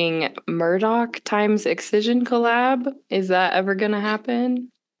asking Murdock times Excision collab. Is that ever going to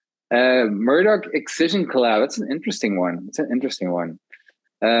happen? Murdock Excision collab. That's an interesting one.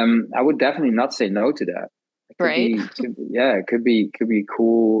 I would definitely not say no to that. It could be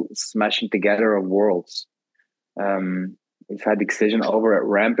cool smashing together of worlds. We've had Excision over at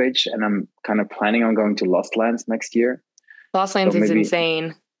Rampage, and I'm kind of planning on going to Lost Lands next year. Lost Lands is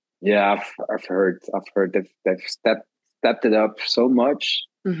insane. Yeah, I've heard they've stepped it up so much.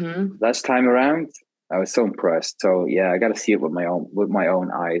 Last time around, I was so impressed. So yeah, I got to see it with my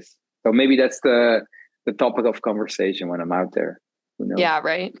own eyes. So maybe that's the topic of conversation when I'm out there. Who knows? Yeah,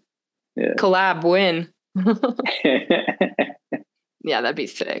 right. Yeah. Collab win. Yeah, that'd be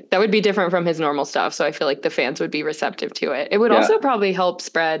sick. That would be different from his normal stuff. So I feel like the fans would be receptive to it. It would also probably help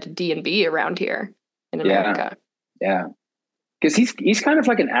spread D&B around here in America. Yeah. Because he's kind of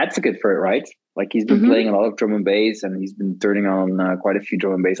like an advocate for it, right? Like he's been playing a lot of drum and bass, and he's been turning on quite a few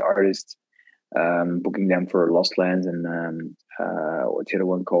drum and bass artists, booking them for Lost Lands and what's the other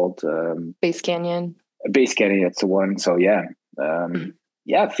one called? Bass Canyon. Bass Canyon, that's the one. So yeah.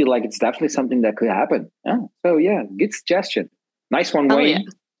 I feel like it's definitely something that could happen. Yeah. So yeah, good suggestion. Nice one, Wayne. Yeah.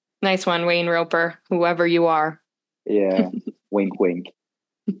 Nice one, Wayne Roper, whoever you are. Yeah. Wink, wink.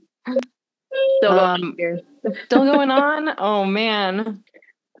 Still going here. Still going on? Oh, man.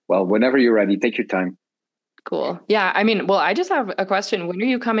 Well, whenever you're ready, take your time. Cool. Yeah. I mean, well, I just have a question. When are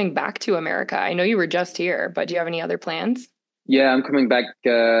you coming back to America? I know you were just here, but do you have any other plans? Yeah, I'm coming back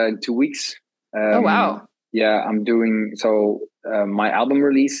in 2 weeks. Oh, wow. Yeah, I'm doing... So my album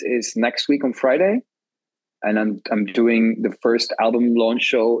release is next week on Friday. And I'm doing the first album launch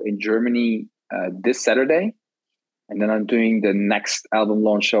show in Germany this Saturday. And then I'm doing the next album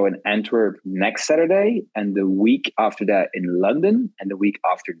launch show in Antwerp next Saturday. And the week after that in London. And the week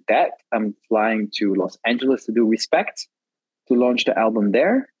after that, I'm flying to Los Angeles to do Respect, to launch the album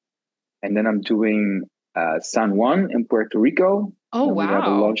there. And then I'm doing San Juan in Puerto Rico. Oh, and wow. We have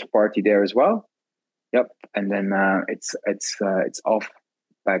a launch party there as well. Yep. And then it's off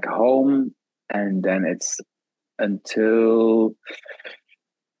back home. And then it's until...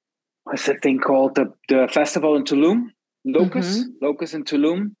 what's that thing called? The festival in Tulum, Locust in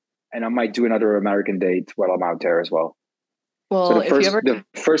Tulum, and I might do another American date while I'm out there as well. Well, so the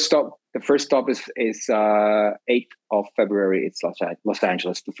first stop is 8th of February. It's Los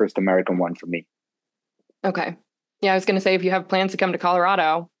Angeles, the first American one for me. Okay. Yeah, I was going to say, if you have plans to come to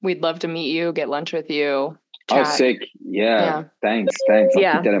Colorado, we'd love to meet you, get lunch with you. Chat. Oh, sick! Yeah. Thanks.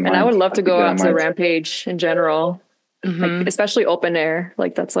 Yeah, and I would love to go out to Rampage in general. Like, especially open air,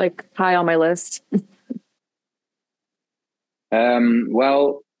 like that's like high on my list.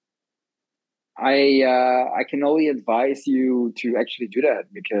 Well, I can only advise you to actually do that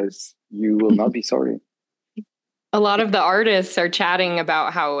because you will not be sorry. A lot of the artists are chatting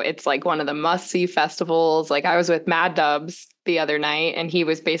about how it's like one of the must-see festivals. Like I was with Mad Dubs the other night and he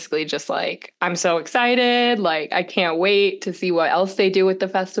was basically just like, I'm so excited. Like I can't wait to see what else they do with the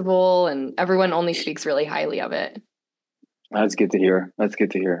festival. And everyone only speaks really highly of it. That's good to hear. That's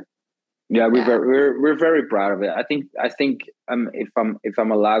good to hear. Yeah, we're very proud of it. I think if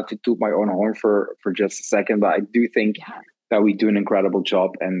I'm allowed to toot my own horn for just a second, but I do think that we do an incredible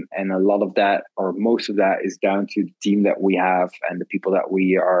job, and a lot of that, or most of that, is down to the team that we have and the people that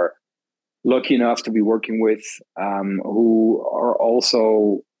we are lucky enough to be working with, who are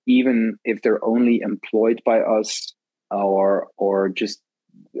also, even if they're only employed by us or just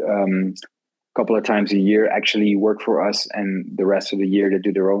couple of times a year, actually work for us, and the rest of the year they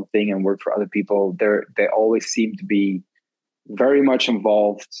do their own thing and work for other people. They always seem to be very much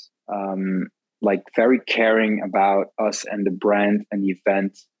involved, like very caring about us and the brand and the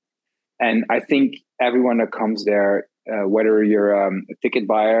event. And I think everyone that comes there, whether you're a ticket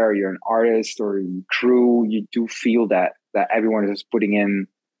buyer, or you're an artist or a crew, you do feel that everyone is putting in,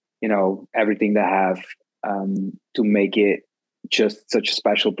 everything they have, to make it just such a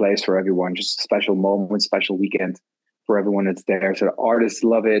special place for everyone, just a special moment, special weekend for everyone that's there. So the artists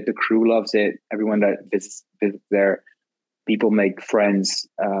love it, the crew loves it, everyone that visits there, people make friends,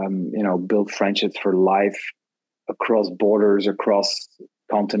 build friendships for life across borders, across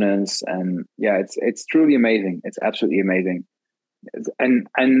continents. And yeah, it's truly amazing. It's absolutely amazing. And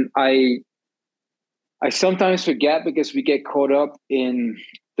I sometimes forget because we get caught up in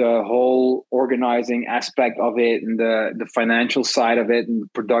the whole organizing aspect of it and the financial side of it and the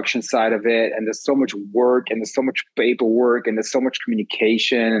production side of it. And there's so much work and there's so much paperwork and there's so much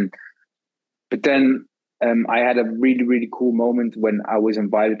communication. But then I had a really, really cool moment when I was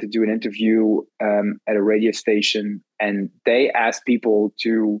invited to do an interview at a radio station, and they asked people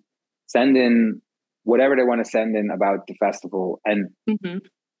to send in whatever they want to send in about the festival. And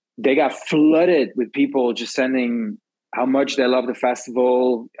they got flooded with people just sending how much they love the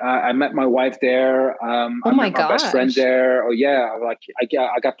festival. I met my wife there. I met my best friend there. Oh yeah, like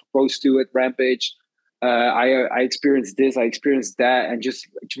I got proposed to at Rampage. I experienced this, I experienced that, and just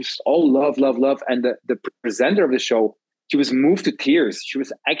all love, love, love. And the presenter of the show, she was moved to tears. She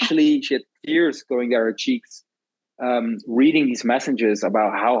had tears going down her cheeks, reading these messages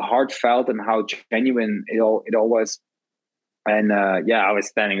about how heartfelt and how genuine it all was. And I was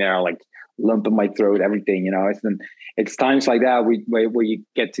standing there like lump in my throat, everything, it's times like that where you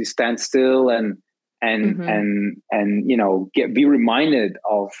get to stand still and be reminded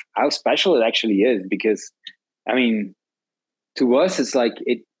of how special it actually is. Because I mean, to us, it's like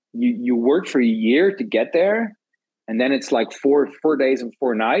you work for a year to get there, and then it's like four days and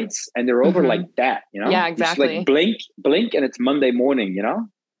 4 nights, and they're over like that, Yeah, exactly. Just like blink, and it's Monday morning, and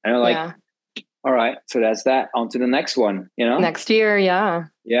they're like, all right, so that's that. On to the next one, Next year, yeah.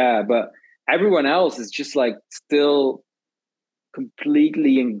 Yeah, but everyone else is just like still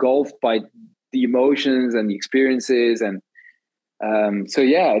completely engulfed by the emotions and the experiences. And so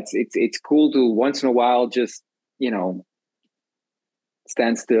yeah, it's cool to once in a while just,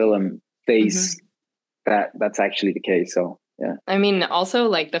 stand still and face that's actually the case. So yeah. I mean, also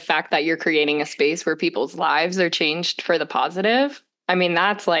like the fact that you're creating a space where people's lives are changed for the positive. I mean,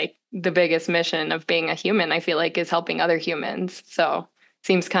 that's like the biggest mission of being a human, I feel like, is helping other humans. So it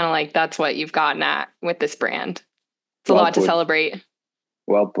seems kind of like that's what you've gotten at with this brand. It's a lot to celebrate.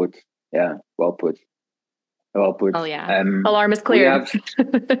 Well put. Yeah, well put. Well put. Oh yeah. Alarm is cleared.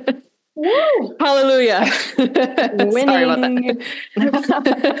 Woo! Hallelujah. Sorry about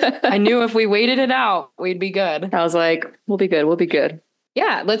that. I knew if we waited it out, we'd be good. I was like, we'll be good. We'll be good.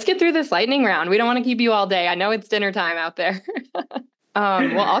 Yeah, let's get through this lightning round. We don't want to keep you all day. I know it's dinner time out there.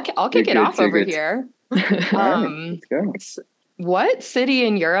 Well, I'll kick it off over here. Let's go. What city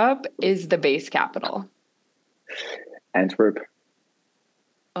in Europe is the bass capital? Antwerp.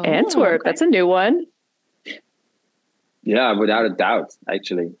 Oh, Antwerp. Okay. That's a new one. Yeah, without a doubt,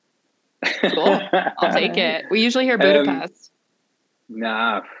 actually. Cool. I'll take it. We usually hear Budapest.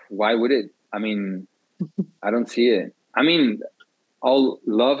 Nah, why would it? I mean, I don't see it. I mean, all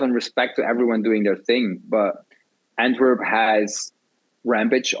love and respect to everyone doing their thing, but Antwerp has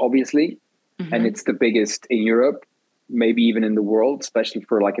Rampage, obviously, and it's the biggest in Europe, maybe even in the world, especially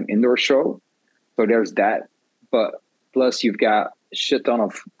for like an indoor show. So there's that. But plus, you've got a shit ton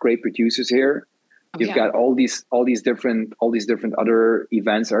of great producers here. You've got all these different other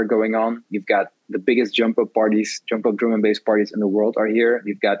events are going on. You've got the biggest jump up drum and bass parties in the world are here.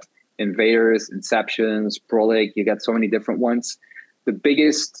 You've got Invaders, Inceptions, Prolic. You got so many different ones. The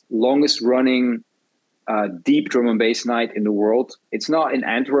biggest, longest running deep drum and bass night in the world. It's not in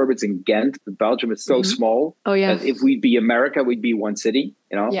Antwerp, it's in Ghent. But Belgium is so small. Oh yeah. That if we'd be America, we'd be one city,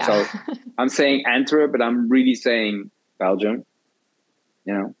 you know? Yeah. So I'm saying Antwerp, but I'm really saying Belgium,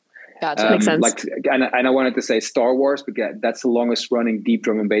 you know? Gotcha. Makes sense. Like, and I wanted to say Star Wars, because that's the longest running deep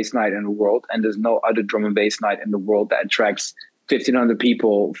drum and bass night in the world. And there's no other drum and bass night in the world that attracts 1,500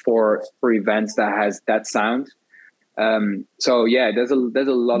 people for events that has that sound. So yeah, there's a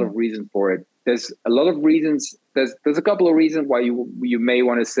lot of reason for it. There's a lot of reasons. There's a couple of reasons why you may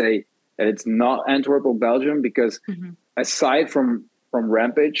want to say that it's not Antwerp or Belgium, because aside from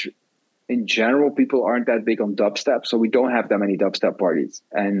Rampage, in general, people aren't that big on dubstep, so we don't have that many dubstep parties.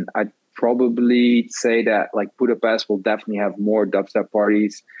 And I'd probably say that like Budapest will definitely have more dubstep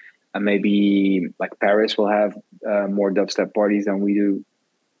parties, and maybe like Paris will have more dubstep parties than we do.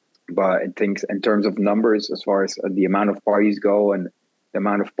 But I think in terms of numbers, as far as the amount of parties go and the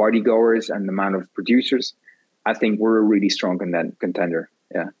amount of party goers and the amount of producers, I think we're a really strong contender.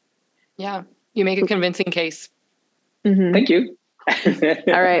 Yeah. Yeah. You make a convincing case. Thank you.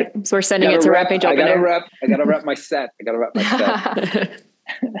 All right. So we're sending it to Rampage opener. I gotta wrap my set.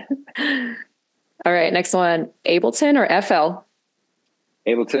 All right. Next one, Ableton or FL?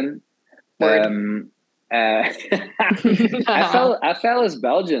 Ableton. Word. FL is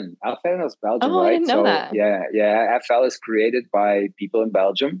Belgian. FL is Belgium, Oh, right? I didn't know that. Yeah. FL is created by people in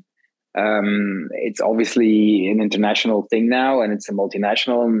Belgium. It's obviously an international thing now, and it's a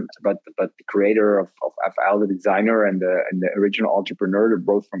multinational. But the creator of FL, the designer and the original entrepreneur, they're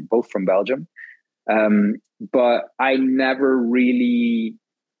both from Belgium. But I never really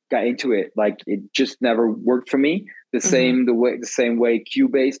got into it. Like, it just never worked for me. The same way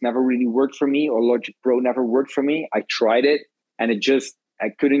Cubase never really worked for me, or Logic Pro never worked for me. I tried it, and I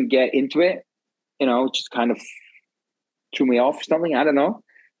couldn't get into it. You know, it just kind of threw me off or something. I don't know.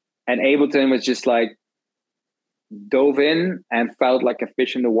 And Ableton was just like, dove in and felt like a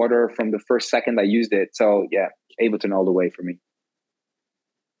fish in the water from the first second I used it. So yeah, Ableton all the way for me.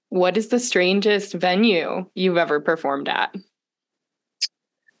 What is the strangest venue you've ever performed at?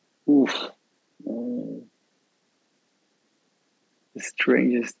 Oof. The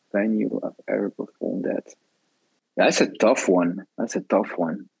strangest venue I've ever performed at. That's a tough one.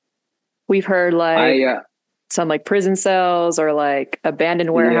 We've heard some like prison cells or like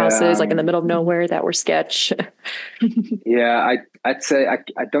abandoned warehouses, like in the middle of nowhere that were sketch. Yeah, I'd say I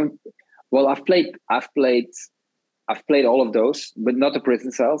don't. Well, I've played all of those, but not the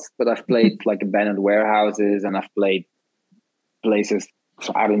prison cells. But I've played like abandoned warehouses, and I've played places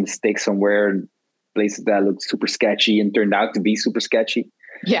out in the sticks somewhere, places that looked super sketchy and turned out to be super sketchy.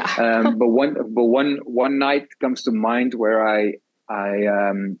 Yeah. But one night comes to mind where I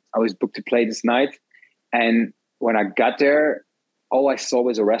was booked to play this night, and when I got there, all I saw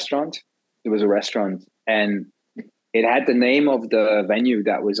was a restaurant. It was a restaurant, and it had the name of the venue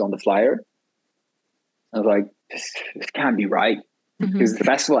that was on the flyer. I was like, this can't be right, because the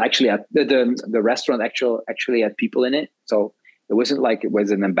festival actually had the restaurant actually had people in it, so it wasn't like it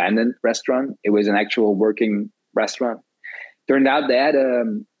was an abandoned restaurant. It was an actual working restaurant. Turned out they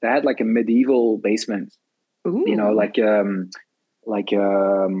had like a medieval basement. Ooh. You know, like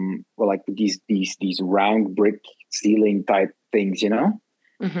these round brick ceiling type things, you know.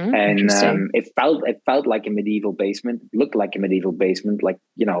 And it felt like a medieval basement. It looked like a medieval basement, like,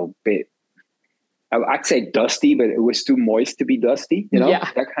 you know, bit. I'd say dusty, but it was too moist to be dusty. You know,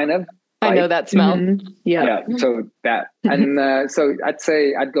 that kind of. I know that smell. Yeah. So that, and so I'd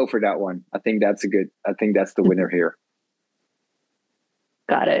say I'd go for that one. I think that's the winner here.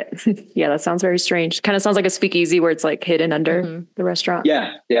 Got it. Yeah, that sounds very strange. Kind of sounds like a speakeasy where it's like hidden under the restaurant.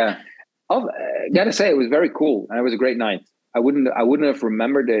 Yeah. I gotta say, it was very cool, and it was a great night. I wouldn't have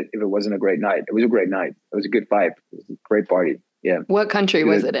remembered it if it wasn't a great night. It was a great night. It was a good vibe. It was a great party. Yeah. What country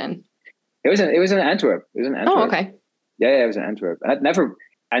was it in? It was in Antwerp. Oh, okay. Yeah, it was in Antwerp.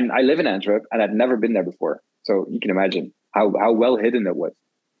 And I live in Antwerp, and I'd never been there before. So you can imagine how well hidden it was.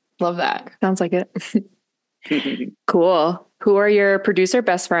 Love that. Sounds like it. Cool. Who are your producer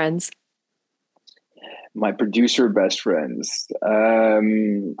best friends? My producer best friends.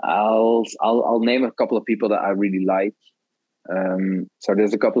 I'll name a couple of people that I really like. So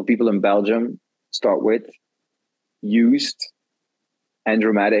there's a couple of people in Belgium. Start with Used,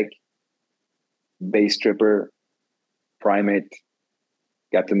 Andromatic, Bass Tripper, Primate,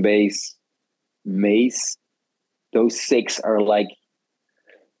 Captain Bass, Mace. Those 6 are like,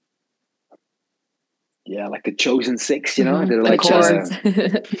 like the chosen 6, you know. They're like the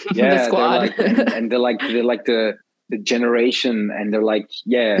squad. They're like, and they're like the generation, and they're like,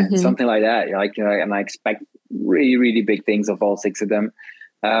 something like that. Like, and I expect really, really big things of all 6 of them.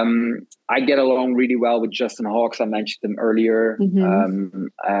 I get along really well with Justin Hawkes. I mentioned him earlier.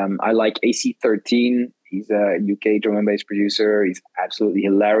 I like AC13. He's a UK drum and bass producer. He's absolutely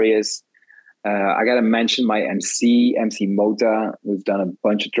hilarious. I got to mention my MC Mota. We've done a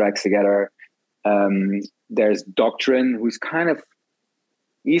bunch of tracks together. There's Doctrine, who's kind of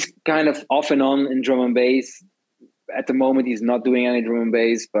off and on in drum and bass. At the moment, he's not doing any drum and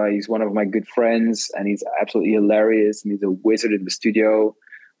bass, but he's one of my good friends, and he's absolutely hilarious, and he's a wizard in the studio.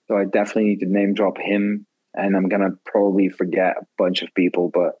 So I definitely need to name drop him, and I'm going to probably forget a bunch of people,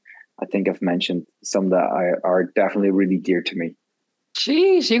 but I think I've mentioned some that are definitely really dear to me.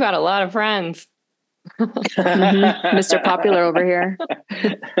 Sheesh, you got a lot of friends. Mr. Popular over here.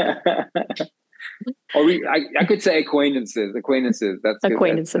 Or I could say acquaintances. That's good.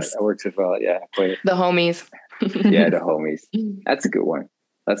 That works as well. Yeah. The homies. Yeah, the homies. That's a good one.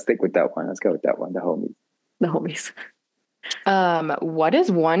 Let's stick with that one. Let's go with that one. The homies. What is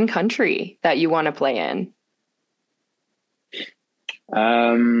one country that you want to play in?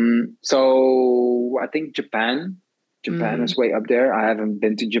 So I think Japan. Japan is way up there. I haven't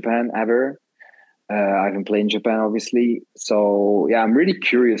been to Japan ever. I haven't played in Japan, obviously. So yeah, I'm really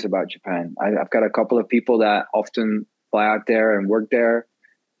curious about Japan. I've got a couple of people that often fly out there and work there.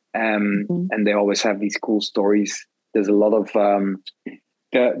 And they always have these cool stories. There's a lot of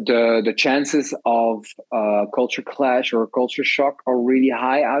the chances of culture clash or culture shock are really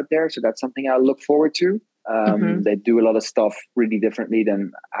high out there. So that's something I look forward to. They do a lot of stuff really differently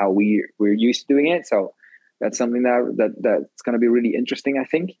than how we're used to doing it. So that's something that's going to be really interesting, I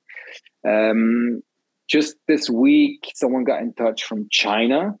think. Just this week, someone got in touch from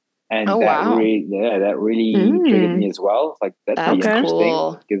China. And that really triggered me as well. Like, that's really interesting,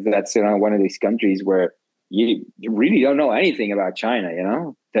 cool. Because that's one of these countries where you really don't know anything about China,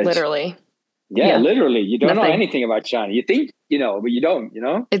 Literally. Yeah, literally. You don't know anything about China. You think you know, but you don't,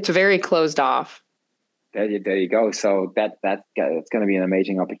 It's very closed off. There you go. So that's going to be an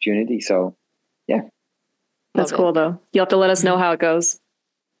amazing opportunity. So, yeah. That's cool, though. You'll have to let us know how it goes.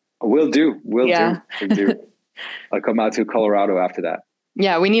 We'll do. We'll do. I'll come out to Colorado after that.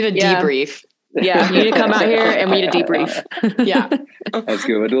 Yeah, we need a debrief. Yeah, you need to come out here and we need a debrief. Yeah. That's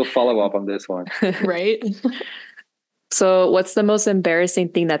good. We'll do a follow-up on this one. Right? So what's the most embarrassing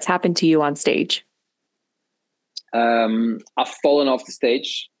thing that's happened to you on stage? I've fallen off the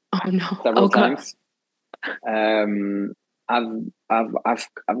stage several times. There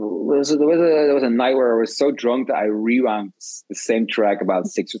was a night where I was so drunk that I rewound the same track about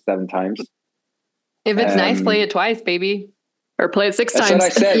 6 or 7 times. If it's nice, play it twice, baby. Or play it 6 times. That's what I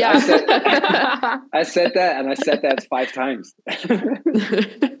said. Yeah. I said that, and I said that 5 times.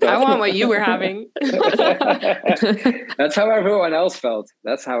 I want what you were having. That's how everyone else felt.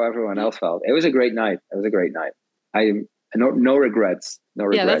 It was a great night. No regrets.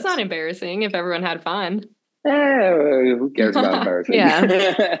 Yeah, that's not embarrassing if everyone had fun. Who cares about embarrassing? Yeah.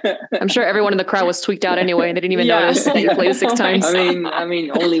 I'm sure everyone in the crowd was tweaked out anyway, and they didn't even notice that you played 6 times. I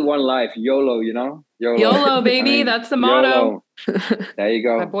mean, only one life. YOLO, YOLO, baby. That's the motto. There you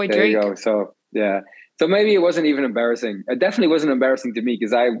go. My boy Drake. You go. So, yeah. So maybe it wasn't even embarrassing. It definitely wasn't embarrassing to me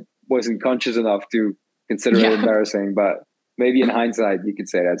because I wasn't conscious enough to consider it embarrassing. But maybe in hindsight, you could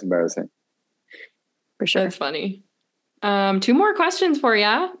say that's embarrassing. For sure. That's funny. 2 more questions for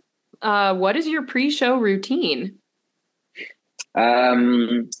you. What is your pre-show routine?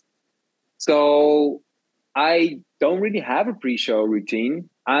 So I don't really have a pre-show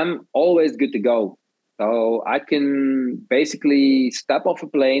routine. I'm always good to go. So I can basically step off a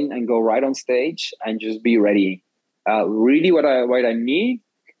plane and go right on stage and just be ready. Really what I need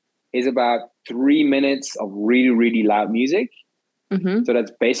is about 3 minutes of really, really loud music. So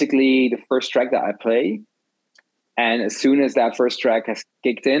that's basically the first track that I play. And as soon as that first track has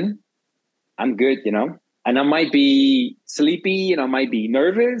kicked in, I'm good, and I might be sleepy and I might be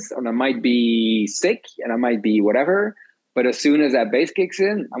nervous and I might be sick and I might be whatever. But as soon as that bass kicks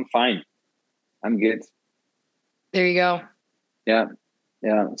in, I'm fine. I'm good. There you go. Yeah.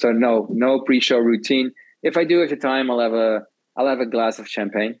 So no pre-show routine. If I do have the time, I'll have a glass of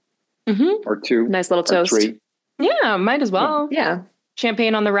champagne or 2. Nice little toast. 3. Yeah, might as well. Yeah.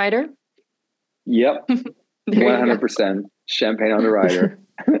 Champagne on the rider. Yep. 100% champagne on the rider.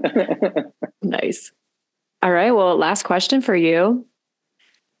 Nice. All right. Well, last question for you.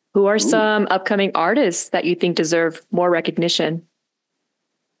 Who are some upcoming artists that you think deserve more recognition?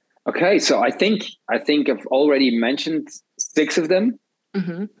 Okay, so I think I've already mentioned 6 of them.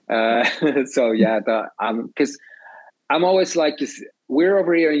 So yeah, because I'm always like, we're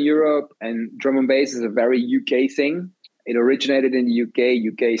over here in Europe, and drum and bass is a very UK thing. It originated in the UK.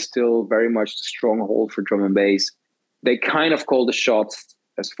 UK is still very much the stronghold for drum and bass. They kind of call the shots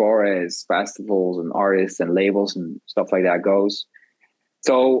as far as festivals and artists and labels and stuff like that goes.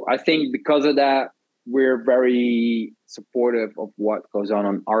 So I think because of that, we're very supportive of what goes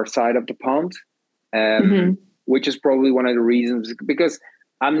on our side of the pond, which is probably one of the reasons, because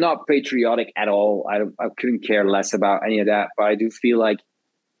I'm not patriotic at all. I couldn't care less about any of that, but I do feel like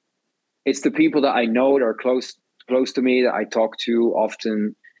it's the people that I know that are close to me, that I talk to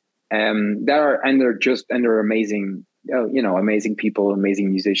often, they're amazing, amazing people,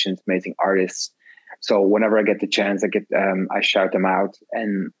 amazing musicians, amazing artists. So whenever I get the chance, I shout them out.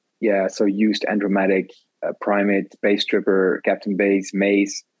 And yeah, so Used, Andromatic, Primate, Bass Tripper, Captain Bass,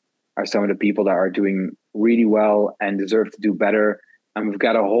 Maze are some of the people that are doing really well and deserve to do better. And we've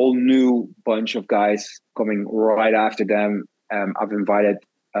got a whole new bunch of guys coming right after them. I've invited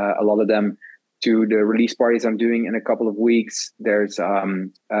a lot of them to the release parties I'm doing in a couple of weeks. There's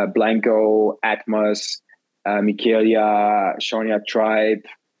Blanco, Atmos, Michaelia, Shonya Tribe,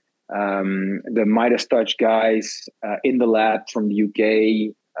 the Midas Touch guys, In the Lab from the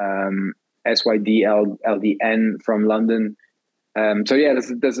UK, SYD LDN from London. So yeah,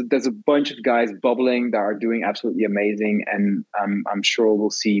 there's a bunch of guys bubbling that are doing absolutely amazing, and I'm sure we'll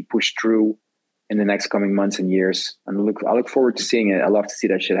see push through in the next coming months and years. And I look forward to seeing it. I love to see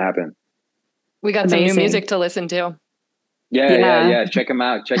that shit happen. We got some new music to listen to. Yeah. Check them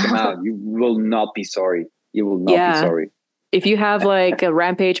out. You will not be sorry. You will not be sorry. If you have like a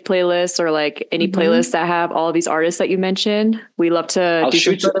Rampage playlist or like any playlists that have all of these artists that you mentioned, we love to.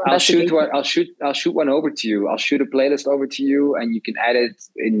 I'll shoot one over to you. I'll shoot a playlist over to you, and you can add it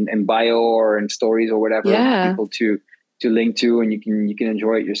in bio or in stories or whatever for people to link to, and you can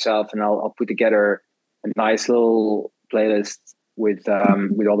enjoy it yourself. And I'll put together a nice little playlist with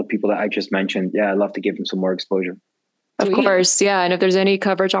all the people that I just mentioned. Yeah, I'd love to give them some more exposure. Of course. Yeah. And if there's any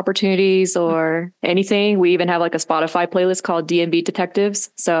coverage opportunities or anything, we even have like a Spotify playlist called DMB Detectives.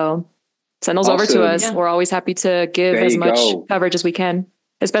 So send those over to us. Yeah. We're always happy to give as much coverage as we can,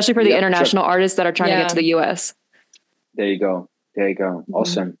 especially for the international artists that are trying to get to the US. There you go.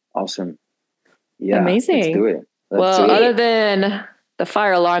 Awesome. Yeah. Amazing. Let's do it. Other than the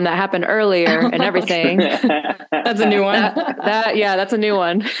fire alarm that happened earlier and everything. That's a new one. That's a new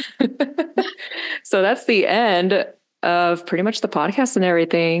one. So that's the end of pretty much the podcast and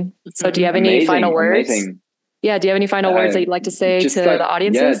everything. So do you have any final words? Yeah. Do you have any final words that you'd like to say to the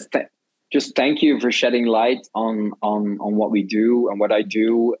audiences? Just thank you for shedding light on what we do and what I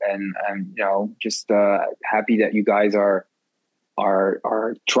do. And just happy that you guys are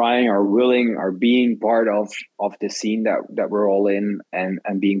trying, are willing, are being part of the scene that we're all in, and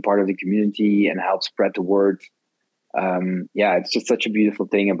being part of the community and help spread the word. It's just such a beautiful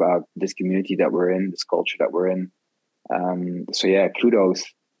thing about this community that we're in, this culture that we're in. So yeah, kudos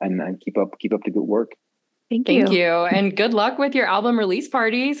and keep up the good work. Thank you. And good luck with your album release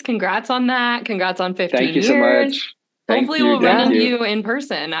parties. Congrats on that. Congrats on 15 years. Thank you so much. Hopefully we'll run into you in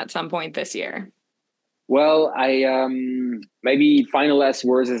person at some point this year. Well, I maybe final last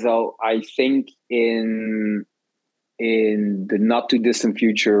words is I think in the not too distant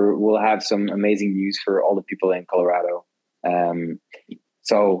future we'll have some amazing news for all the people in Colorado.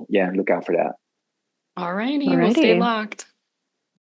 So yeah, look out for that. Alrighty, we'll stay locked.